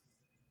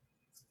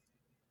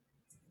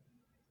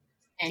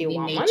 And Do you we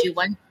want made one? you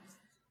one.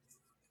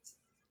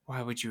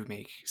 Why would you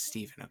make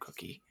Steven a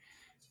cookie?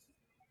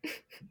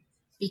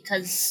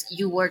 Because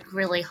you work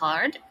really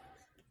hard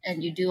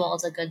and you do all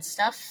the good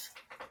stuff.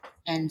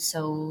 And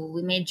so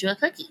we made you a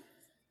cookie.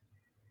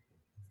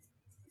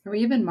 We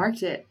even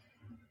marked it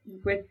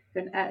with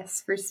an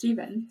S for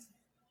Steven.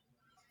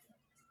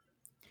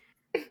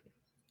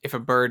 If a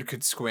bird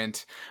could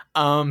squint.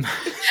 It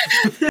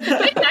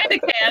kind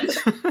of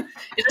can.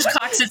 It just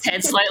cocks its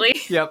head slightly.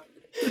 Yep.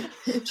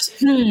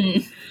 Just,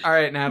 All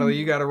right, Natalie,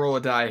 you got to roll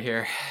a die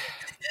here.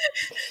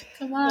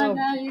 Come on Oh,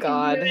 now, you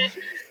God. can do it.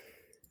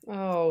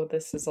 Oh,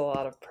 this is a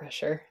lot of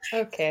pressure.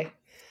 Okay.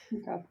 You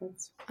got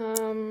this.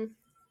 Oh,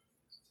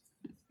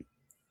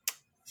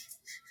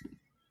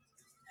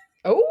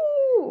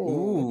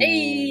 Ooh.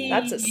 Hey.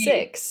 that's a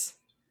 6.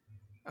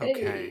 Okay.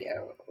 Hey,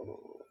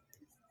 oh.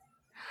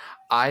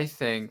 I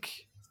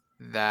think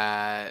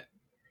that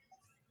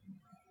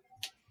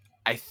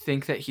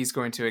he's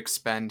going to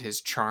expend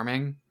his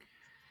charming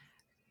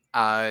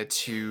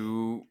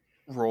to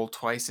roll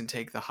twice and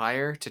take the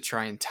higher to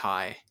try and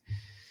tie.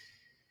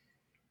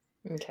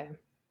 Okay.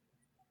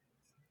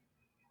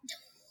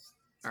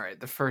 All right,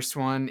 the first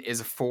one is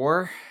a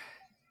 4.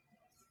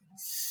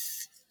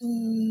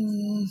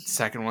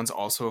 Second one's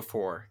also a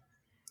 4.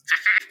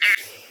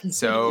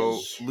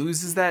 So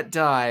loses that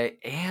die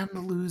and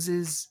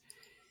loses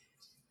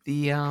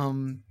the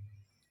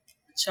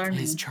Charming.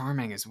 his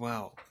charming as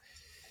well.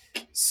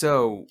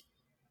 So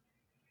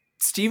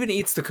Steven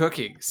eats the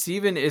cookie.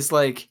 Steven is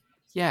like,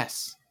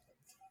 yes,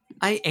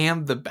 I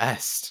am the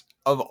best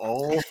of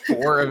all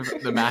 4 of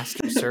the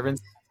master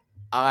servants.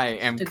 I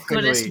am The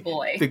clearly goodest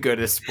boy. the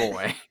goodest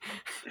boy.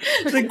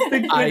 The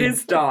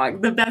goodest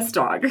dog. The best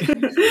dog.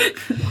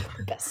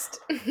 Best.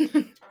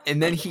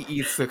 And then he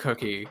eats the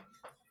cookie.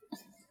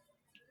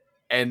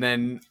 And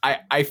then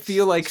I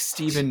feel like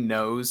Steven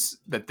knows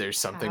that there's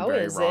something How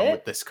very is wrong it?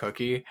 with this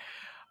cookie.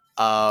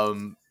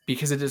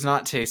 Because it does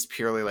not taste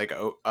purely like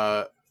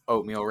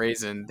oatmeal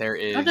raisin. There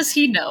is. How does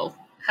he know?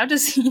 How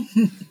does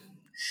he?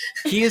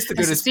 He is the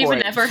Has goodest Steven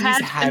boy. ever He's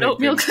had an a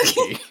oatmeal good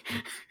cookie?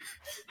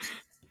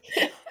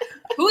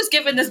 Who's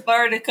giving this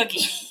bird a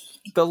cookie?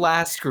 The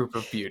last group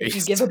of If you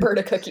beauties. give a bird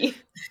a cookie.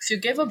 If you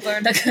give a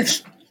bird a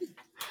cookie.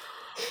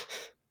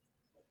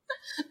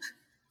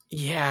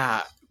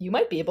 Yeah. You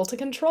might be able to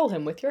control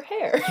him with your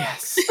hair.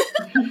 Yes.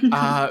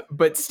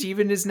 But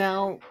Steven is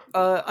now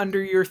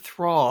under your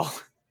thrall.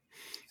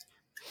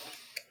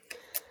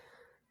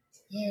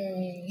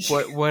 Yay.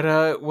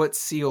 What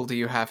seal do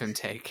you have him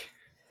take?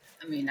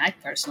 I mean, I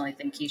personally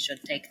think he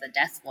should take the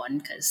death one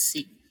because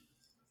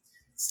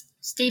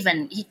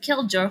Steven, he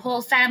killed your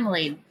whole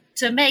family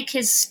to make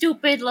his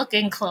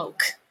stupid-looking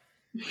cloak.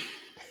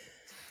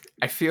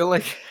 I feel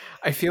like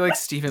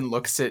Steven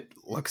looks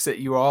at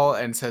you all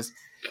and says,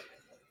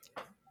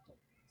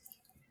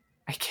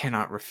 I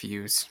cannot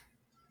refuse.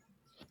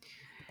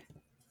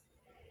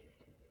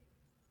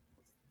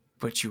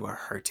 But you are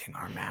hurting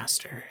our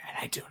master, and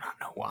I do not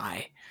know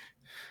why.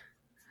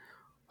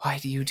 Why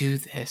do you do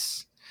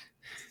this?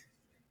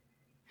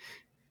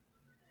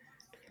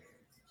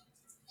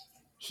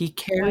 He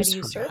cares Why do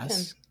you for serve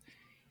us. him?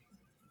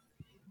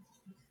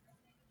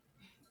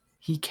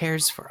 He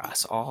cares for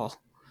us all.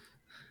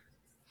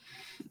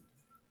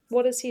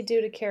 What does he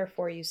do to care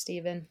for you,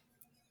 Steven?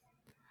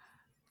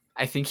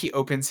 I think he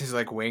opens his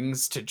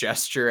wings to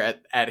gesture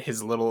at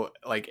his little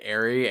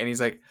area, and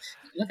he's like,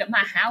 Look at my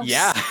house.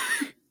 yeah.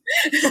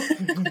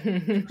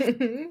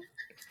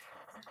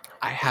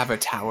 I have a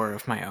tower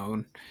of my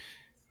own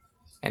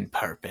and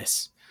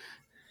purpose.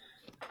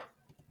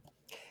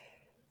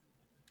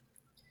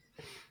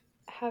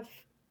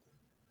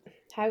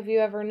 Have you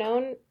ever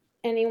known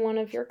anyone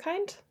of your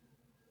kind?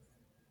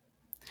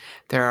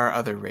 There are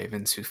other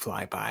ravens who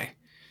fly by.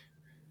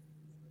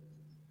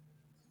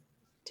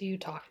 Do you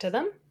talk to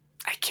them?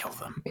 I kill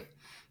them.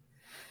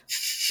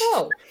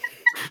 Oh,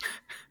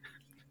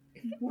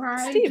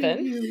 Why do you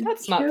Steven,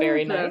 that's not kill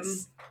very them?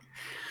 nice.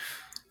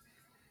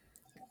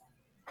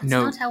 That's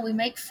No, not how we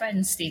make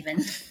friends,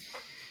 Steven.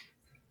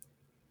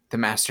 the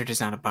master does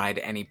not abide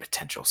any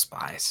potential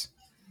spies.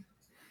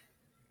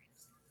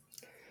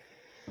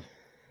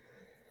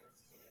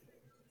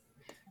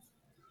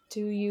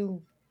 Do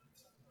you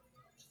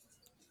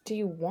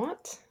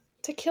want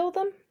To kill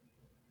them?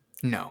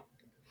 No.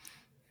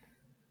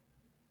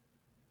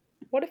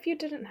 What if you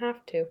didn't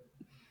have to?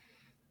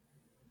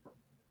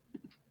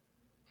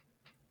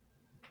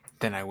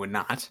 Then I would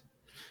not.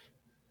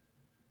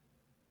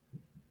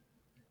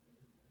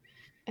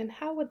 And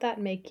how would that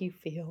make you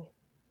feel?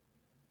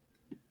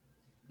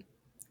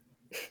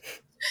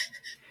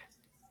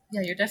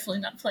 Yeah, you're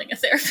definitely not playing a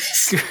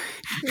therapist.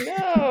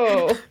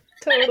 No,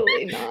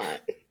 totally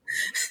not.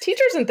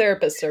 Teachers and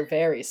therapists are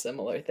very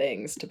similar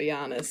things, to be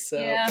honest. So,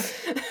 Yeah.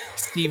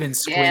 Steven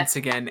squints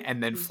again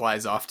and then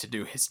flies off to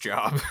do his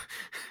job.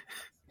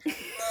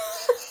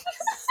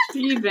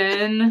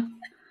 Steven.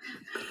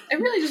 I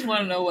really just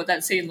want to know what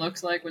that scene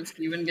looks like when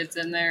Steven gets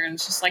in there and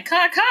it's just like,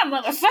 caw,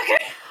 motherfucker!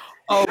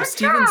 Oh,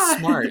 Steven's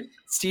smart.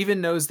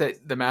 Steven knows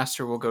that the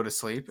master will go to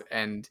sleep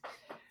and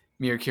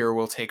Mirakira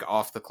will take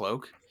off the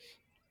cloak.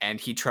 And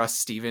he trusts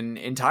Steven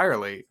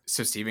entirely.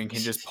 So Steven can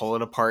just pull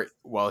it apart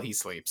while he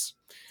sleeps.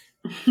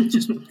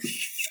 Just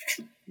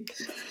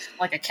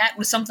like a cat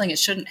with something it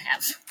shouldn't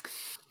have.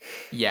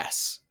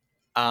 Yes.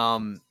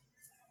 I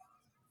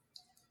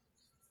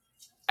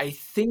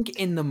think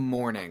in the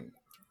morning,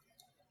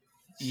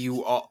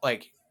 you all,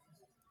 like,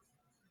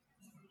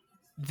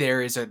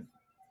 there is a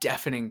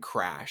deafening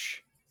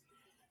crash.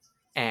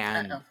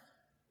 And Uh-oh.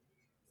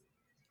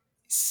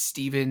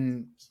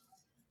 Steven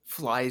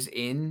flies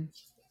in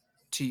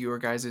to your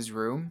guys'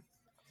 room.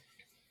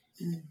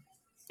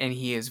 And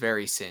he is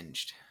very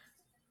singed.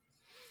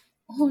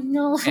 Oh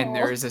no. And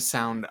there is a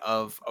sound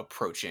of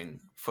approaching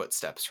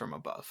footsteps from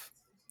above.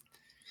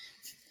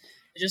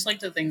 I just like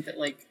to think that,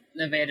 like,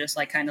 Nevaeh just,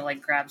 like, kind of,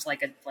 like, grabs,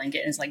 like, a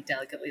blanket and is, like,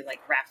 delicately, like,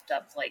 wrapped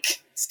up,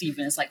 like,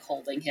 Steven is, like,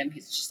 holding him.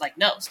 He's just like,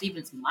 no,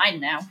 Steven's mine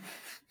now.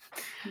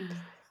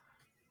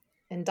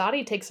 and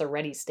Dottie takes a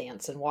ready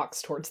stance and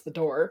walks towards the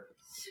door.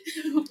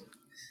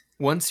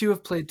 Once you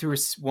have played through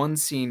one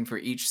scene for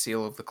each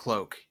seal of the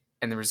cloak,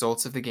 and the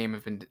results of the game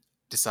have been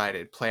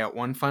decided, play out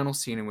one final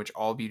scene in which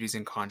all beauties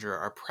and conjurer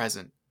are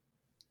present,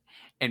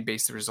 and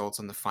base the results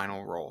on the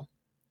final roll.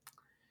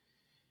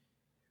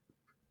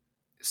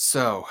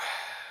 So,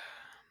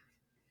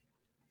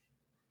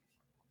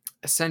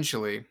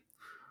 essentially,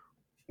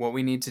 what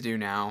we need to do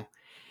now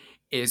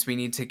is we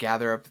need to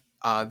gather up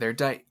our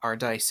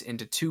dice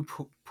into two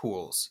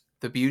pools.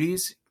 The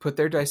beauties put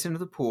their dice into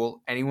the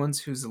pool, anyone's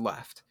who's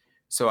left.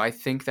 So I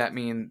think that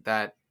means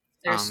that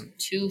There's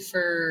two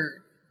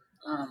for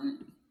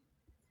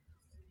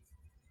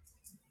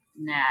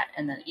Nat,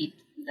 and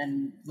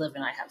then Liv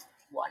and I have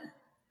one.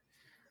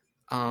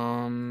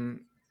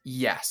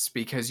 Yes,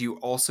 because you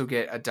also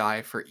get a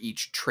die for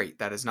each trait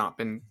that has not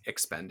been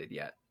expended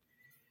yet.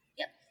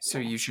 Yep. So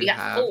you should We got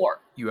have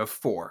 4. You have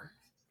 4.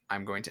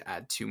 I'm going to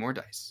add 2 more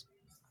dice.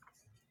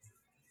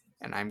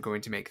 And I'm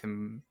going to make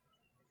them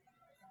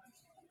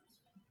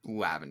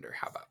lavender.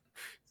 How about?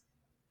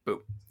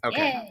 Boom.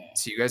 Okay. Yay.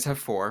 So you guys have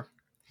 4.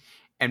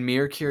 And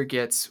Mirakir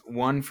gets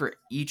 1 for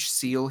each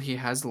seal he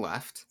has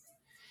left.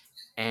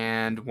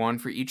 And 1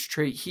 for each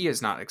trait he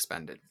has not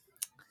expended.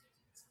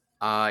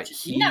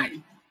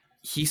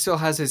 He still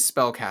has his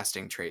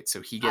spellcasting trait,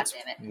 so he gets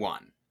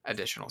 1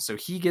 additional. So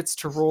he gets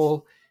to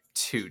roll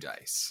 2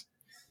 dice.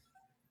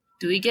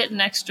 Do we get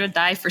an extra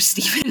die for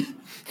Steven?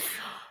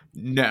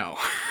 No.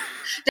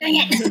 Dang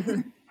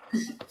it!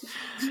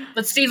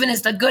 But Steven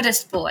is the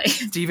goodest boy.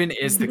 Steven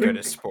is the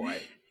goodest boy.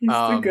 He's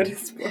the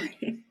goodest boy.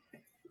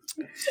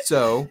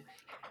 So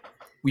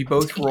we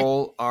both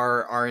roll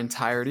our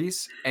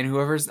entireties, and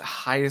whoever's the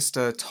highest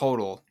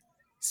total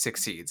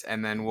succeeds,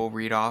 and then we'll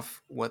read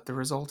off what the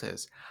result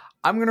is.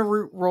 I'm gonna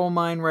roll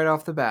mine right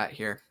off the bat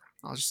here.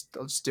 I'll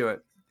just do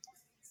it.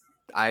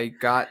 I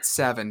got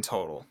 7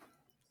 total.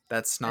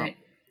 That's not. Right.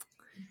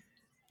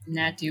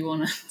 Nat, do you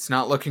want to? It's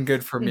not looking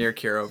good for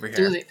Mirakir over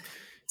here.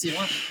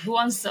 Who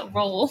wants to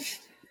roll?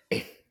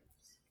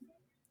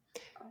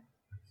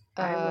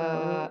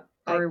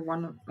 Or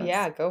one of us.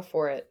 Yeah, go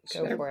for it.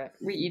 Go for it.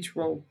 We each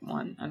roll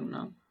 1. I don't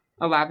know.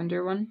 A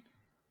lavender one.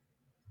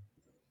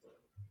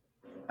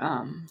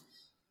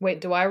 Wait,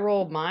 do I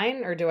roll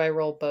mine or do I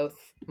roll both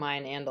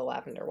mine and a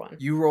lavender one?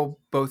 You roll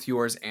both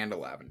yours and a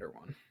lavender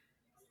one.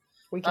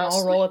 We can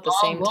all roll at the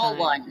same roll time.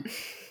 One.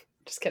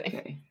 Just kidding.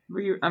 Okay.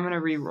 I'm going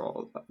to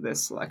re-roll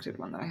this selected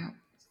one that I have.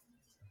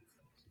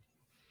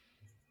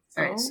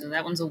 Alright, so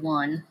that one's a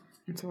 1.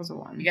 It was a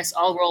 1. I guess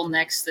I'll roll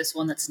next this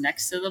one that's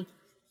next to the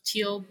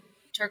teal,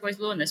 turquoise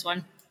blue, and this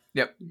one.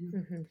 Yep. Mm-hmm.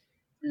 I'm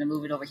going to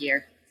move it over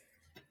here.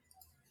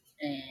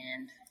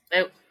 And,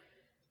 oh,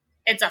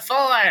 it's a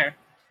 4!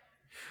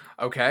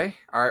 Okay.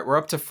 All right. We're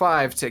up to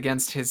 5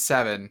 against his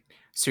 7.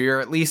 So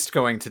you're at least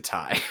going to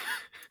tie.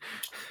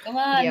 Come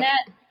on, Yep.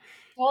 Nat.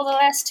 Roll the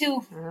last 2.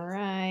 All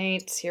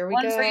right, here we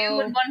One go. for you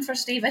and 1 for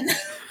Steven.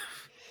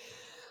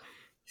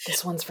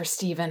 This one's for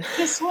Steven.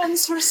 This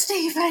one's for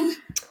Steven.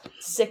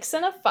 6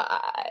 and a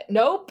 5.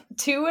 Nope,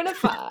 2 and a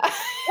 5.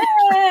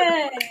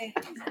 Hey!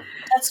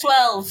 That's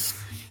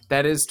 12.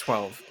 That is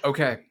 12.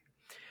 Okay.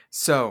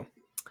 So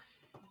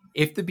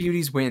If the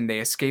beauties win, they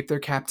escape their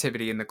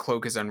captivity and the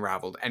cloak is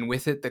unraveled, and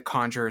with it the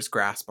conjurer's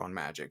grasp on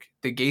magic.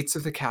 The gates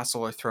of the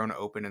castle are thrown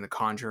open and the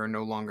conjurer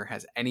no longer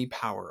has any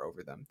power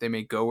over them. They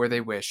may go where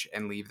they wish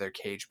and leave their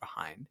cage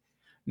behind.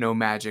 No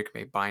magic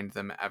may bind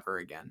them ever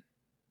again.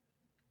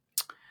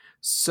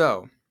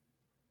 So,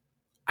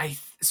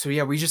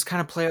 we just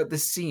kind of play out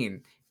this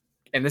scene,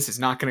 and this is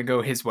not going to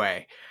go his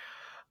way.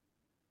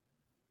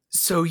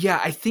 So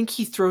yeah, I think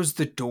he throws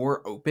the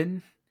door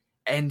open,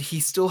 and he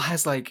still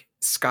has like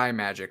sky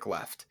magic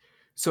left.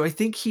 So I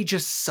think he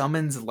just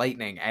summons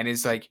lightning and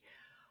is like,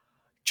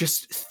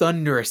 just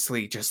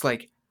thunderously, just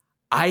like,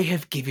 I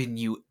have given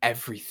you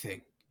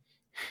everything.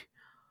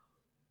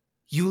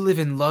 You live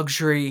in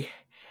luxury,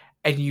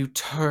 and you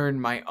turn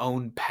my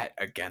own pet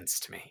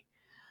against me.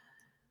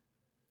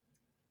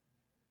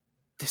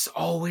 This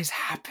always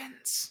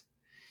happens.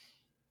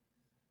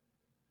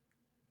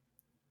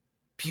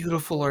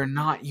 Beautiful or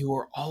not, you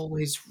are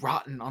always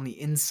rotten on the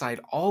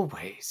inside,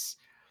 always.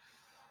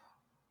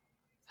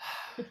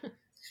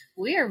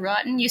 We are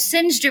rotten. You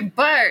singed your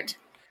bird.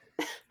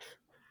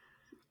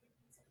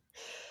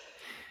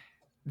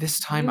 This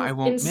time I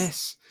won't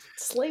miss.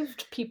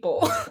 Enslaved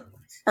people.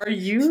 Are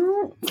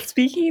you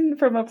speaking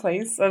from a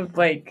place of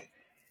like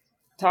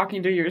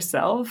talking to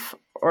yourself,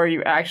 or are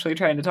you actually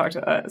trying to talk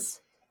to us?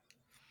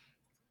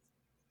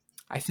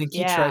 I think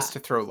he tries to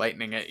throw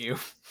lightning at you.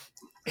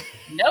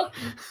 Nope.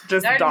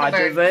 Just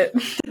dodges it.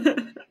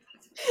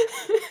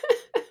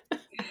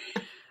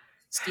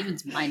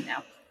 Steven's mine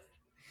now.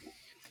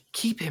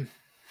 Keep him.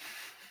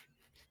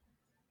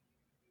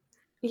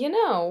 You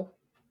know,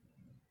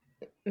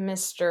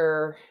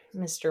 Mr.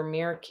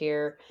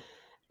 Mirkir,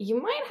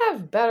 you might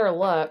have better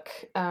luck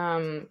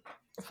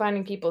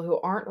finding people who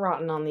aren't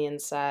rotten on the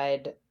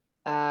inside.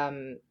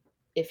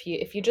 If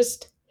you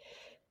just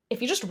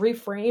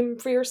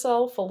reframe for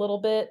yourself a little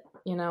bit,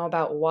 you know,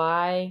 about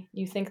why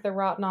you think they're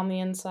rotten on the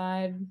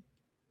inside.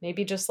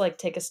 Maybe just like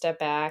take a step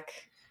back.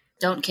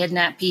 Don't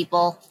kidnap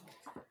people.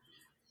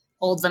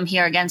 Hold them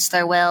here against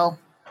their will.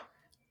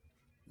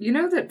 You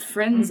know that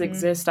friends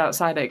exist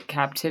outside of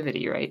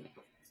captivity, right?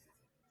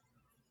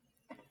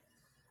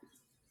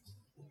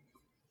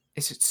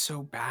 Is it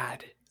so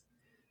bad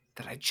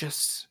that I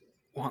just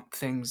want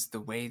things the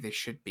way they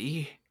should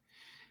be?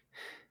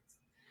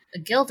 A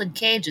gilded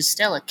cage is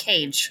still a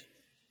cage.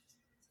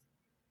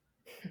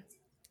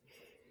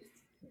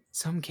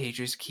 Some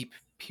cages keep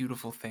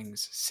beautiful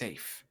things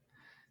safe.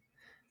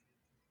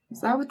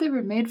 Is that what they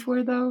were made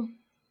for, though?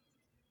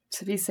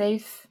 To be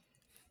safe?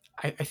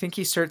 I think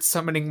he starts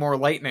summoning more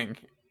lightning.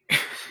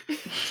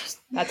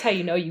 That's how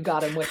you know you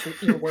got him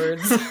with your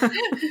words.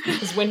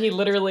 Is when he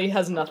literally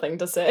has nothing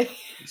to say.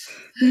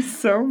 He's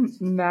so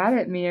mad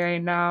at me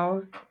right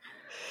now.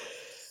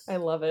 I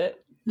love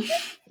it.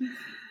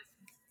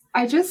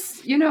 I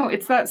just,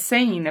 it's that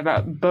saying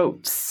about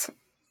boats,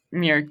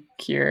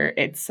 Mirkir.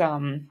 It's,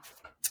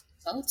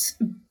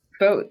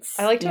 Boats.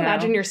 I like to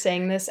imagine you're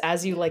saying this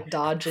as you, like,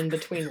 dodge in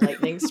between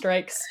lightning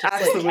strikes. Just,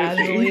 Absolutely. like,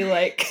 casually,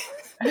 like...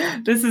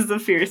 This is the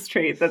fierce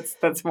trait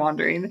that's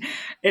wandering.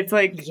 It's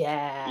like,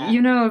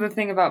 the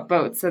thing about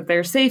boats, that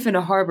they're safe in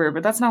a harbor,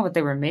 but that's not what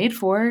they were made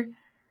for.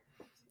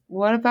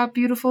 What about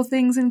beautiful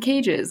things in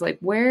cages? Like,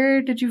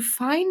 where did you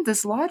find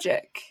this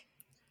logic?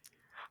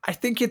 I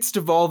think it's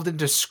devolved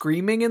into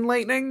screaming and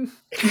lightning.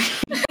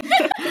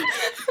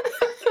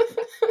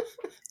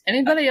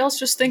 Anybody else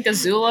just think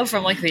Azula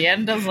from, like, the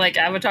end of, like,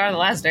 Avatar: The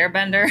Last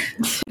Airbender?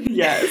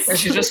 Yes. Where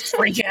she's just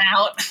freaking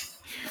out.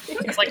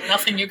 It's like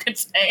nothing you could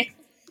say.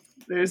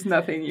 There's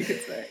nothing you could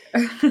say.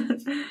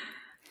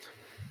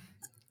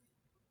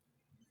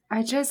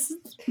 I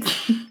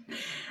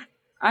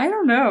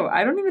don't know.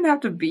 I don't even have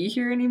to be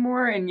here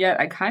anymore, and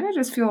yet I kind of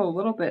just feel a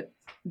little bit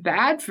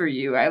bad for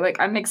you.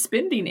 I'm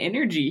expending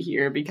energy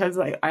here because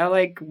I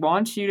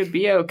want you to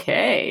be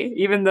okay,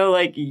 even though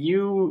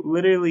you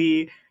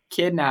literally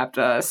kidnapped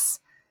us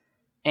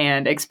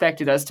and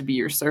expected us to be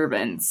your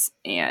servants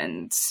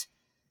and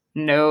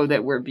know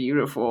that we're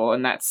beautiful,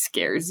 and that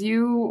scares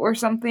you or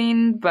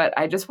something, but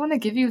I just want to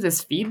give you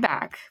this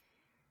feedback.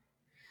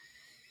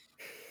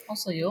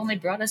 Also, you only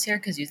brought us here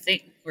because you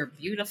think we're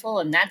beautiful,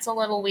 and that's a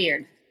little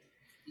weird.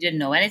 You didn't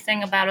know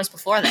anything about us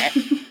before that.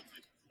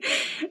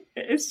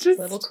 It's just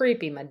a little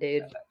creepy, my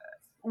dude.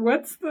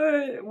 What's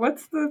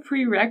the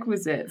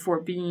prerequisite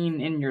for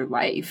being in your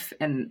life,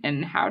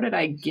 and how did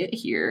I get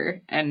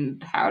here,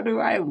 and how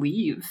do I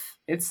leave?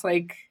 It's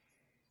like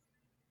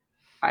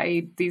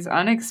these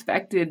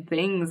unexpected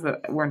things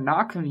that were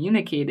not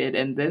communicated,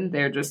 and then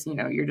they're just,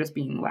 you're just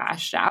being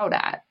lashed out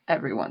at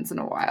every once in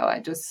a while.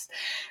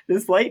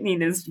 This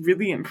lightning is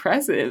really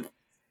impressive.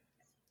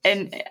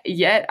 And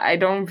yet I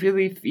don't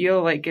really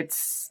feel like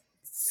it's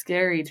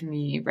scary to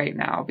me right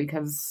now,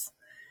 because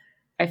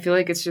I feel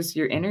like it's just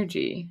your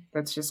energy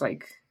that's just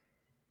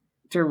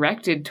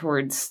directed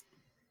towards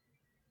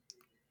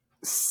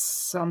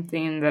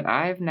something that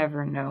I've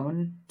never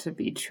known to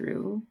be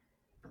true.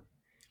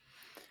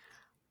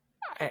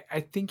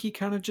 I think he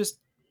kind of just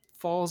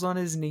falls on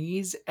his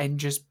knees and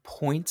just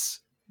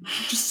points,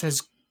 just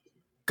says,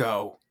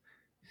 go.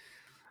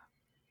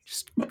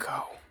 Just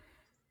go.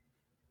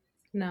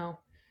 No.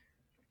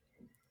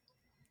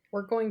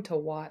 We're going to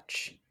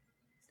watch.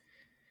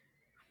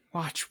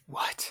 Watch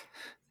what?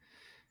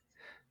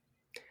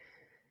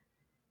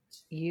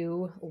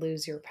 You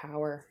lose your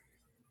power.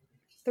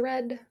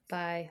 Thread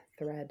by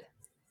thread.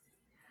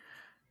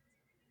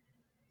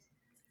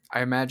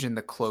 I imagine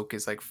the cloak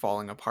is like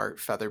falling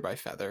apart feather by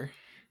feather.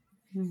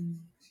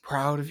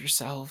 Proud of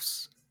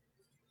yourselves.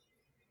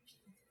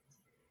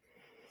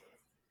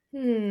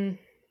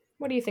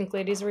 What do you think,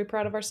 ladies? Are we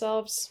proud of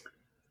ourselves?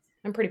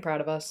 I'm pretty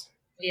proud of us.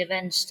 We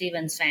avenged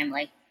Stephen's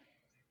family.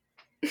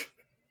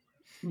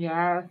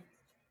 Yeah.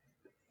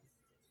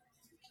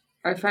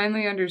 I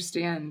finally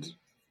understand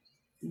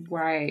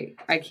why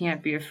I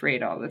can't be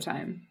afraid all the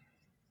time.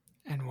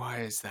 And why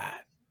is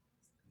that?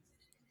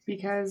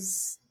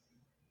 Because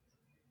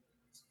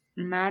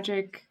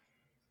magic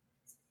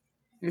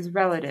is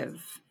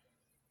relative.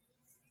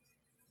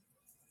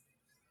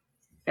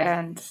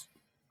 And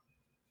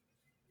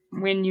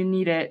when you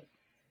need it,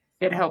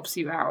 it helps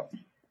you out.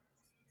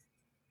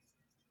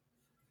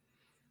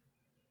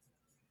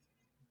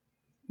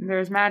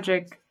 There's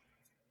magic.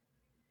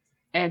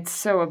 It's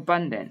so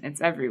abundant.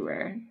 It's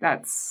everywhere.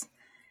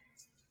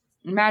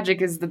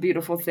 Magic is the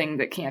beautiful thing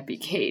that can't be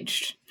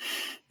caged.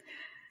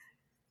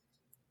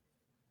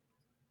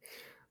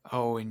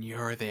 Oh, and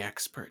you're the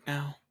expert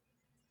now?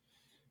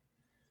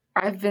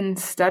 I've been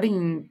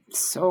studying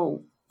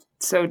so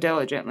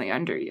diligently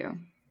under you.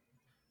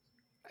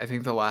 I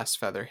think the last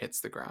feather hits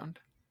the ground.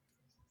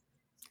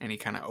 And he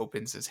kind of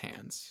opens his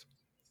hands.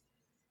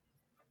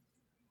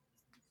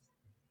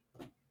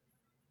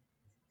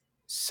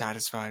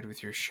 Satisfied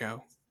with your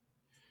show?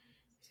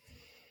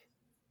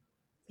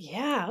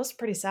 Yeah, it was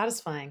pretty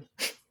satisfying.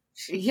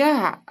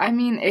 Yeah, I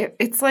mean,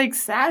 it's like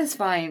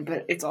satisfying,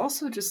 but it's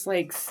also just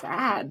like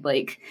sad.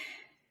 Like,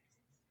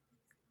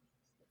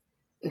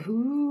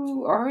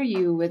 who are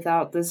you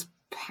without this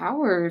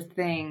power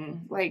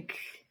thing? Like,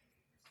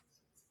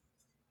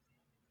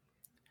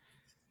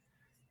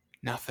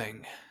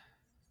 Nothing.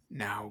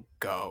 Now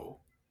go.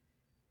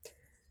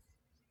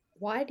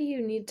 Why do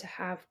you need to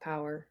have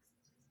power?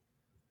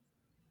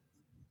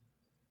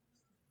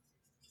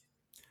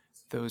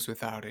 Those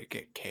without it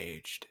get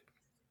caged.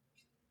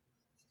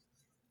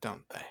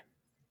 Don't they?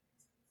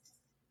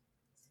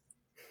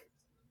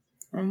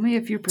 only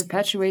if you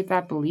perpetuate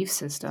that belief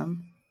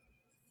system.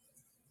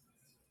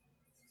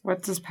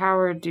 What does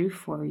power do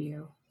for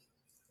you?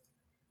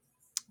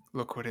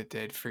 Look what it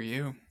did for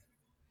you.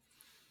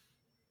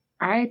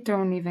 I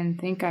don't even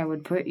think I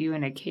would put you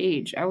in a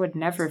cage. I would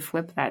never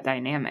flip that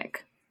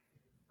dynamic.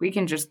 We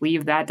can just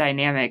leave that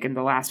dynamic in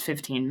the last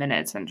 15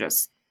 minutes and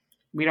just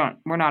we're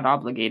not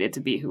obligated to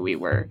be who we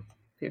were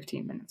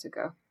 15 minutes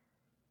ago.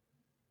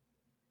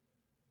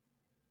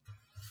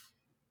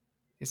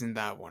 Isn't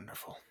that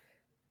wonderful?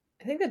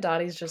 I think that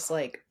Dottie's just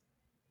like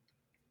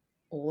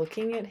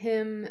looking at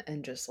him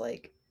and just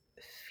like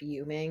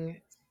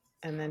fuming.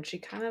 And then she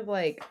kind of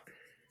like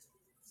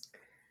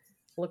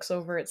looks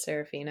over at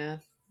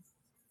Seraphina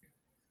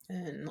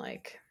and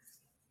like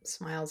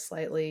smiles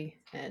slightly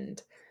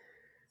and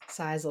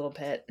sighs a little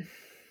bit.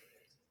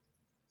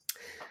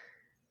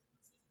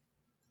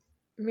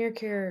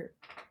 Mirkir,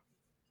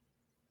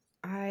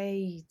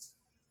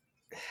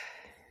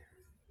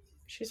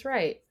 she's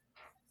right,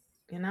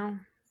 you know?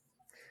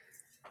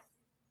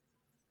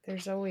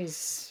 There's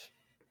always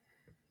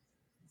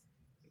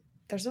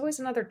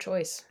another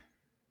choice.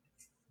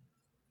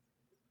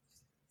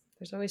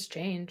 There's always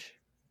change.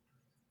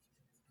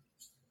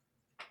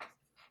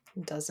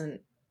 It doesn't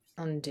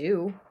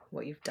undo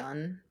what you've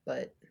done,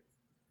 but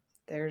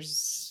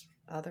there's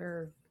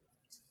other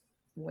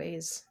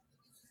ways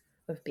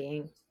of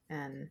being,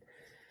 and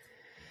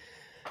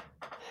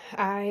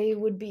I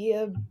would be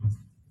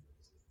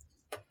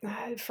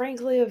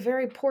frankly a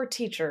very poor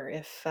teacher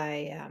if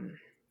I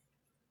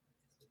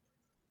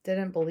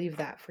didn't believe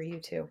that for you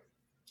too.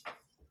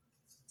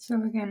 So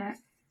again,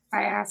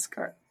 I ask,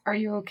 are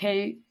you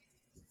okay,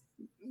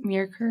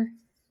 Mirkir?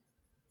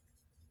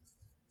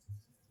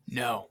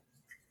 No.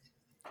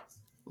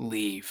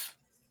 Leave.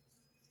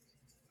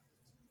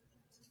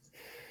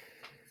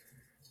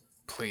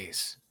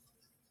 Please.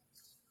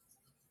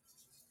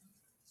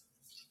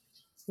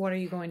 What are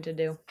you going to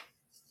do?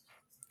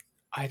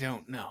 I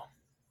don't know.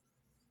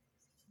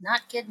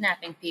 Not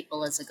kidnapping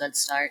people is a good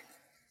start.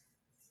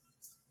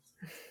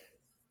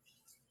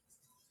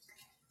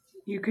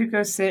 You could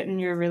go sit in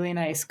your really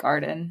nice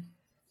garden.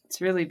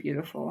 It's really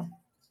beautiful.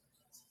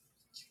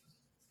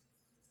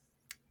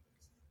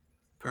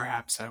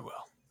 Perhaps I will.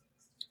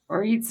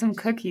 Or eat some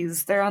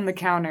cookies. They're on the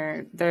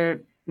counter.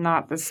 They're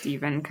not the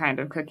Stephen kind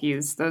of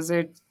cookies. Those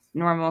are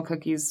normal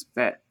cookies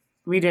that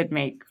we did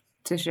make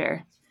to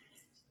share.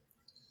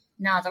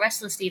 No, the rest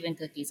of the Stephen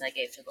cookies I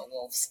gave to the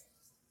wolves.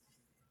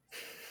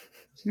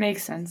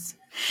 Makes sense.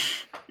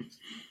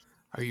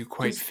 Are you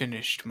quite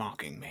finished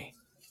mocking me?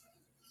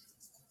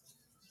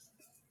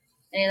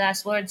 Any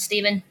last words,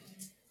 Stephen?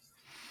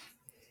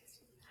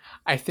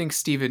 I think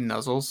Stephen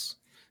nuzzles.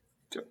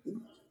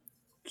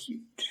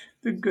 Cute.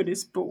 The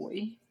goodest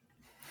boy.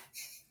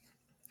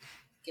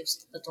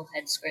 gives a little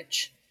head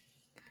scritch.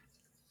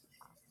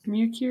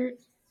 Mukir,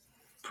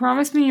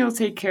 promise me you'll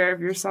take care of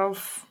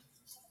yourself.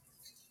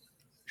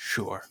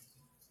 Sure.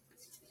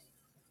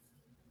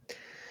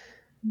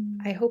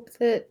 I hope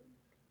that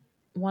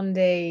one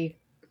day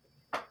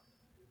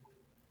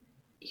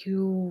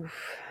you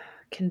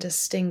can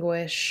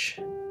distinguish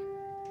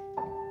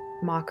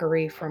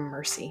mockery from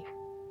mercy.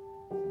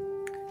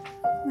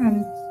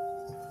 And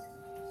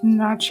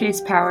not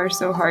chase power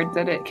so hard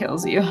that it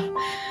kills you.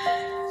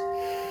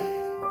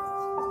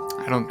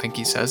 I don't think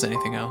he says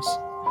anything else.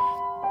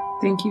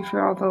 Thank you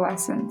for all the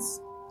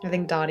lessons. I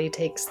think Dottie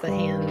takes the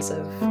hands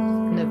of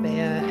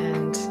Nevaeh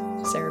and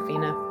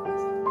Seraphina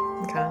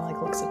and kind of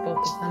like looks at both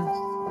of them.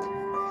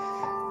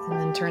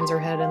 And then turns her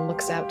head and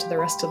looks out to the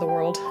rest of the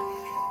world.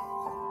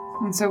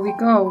 And so we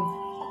go.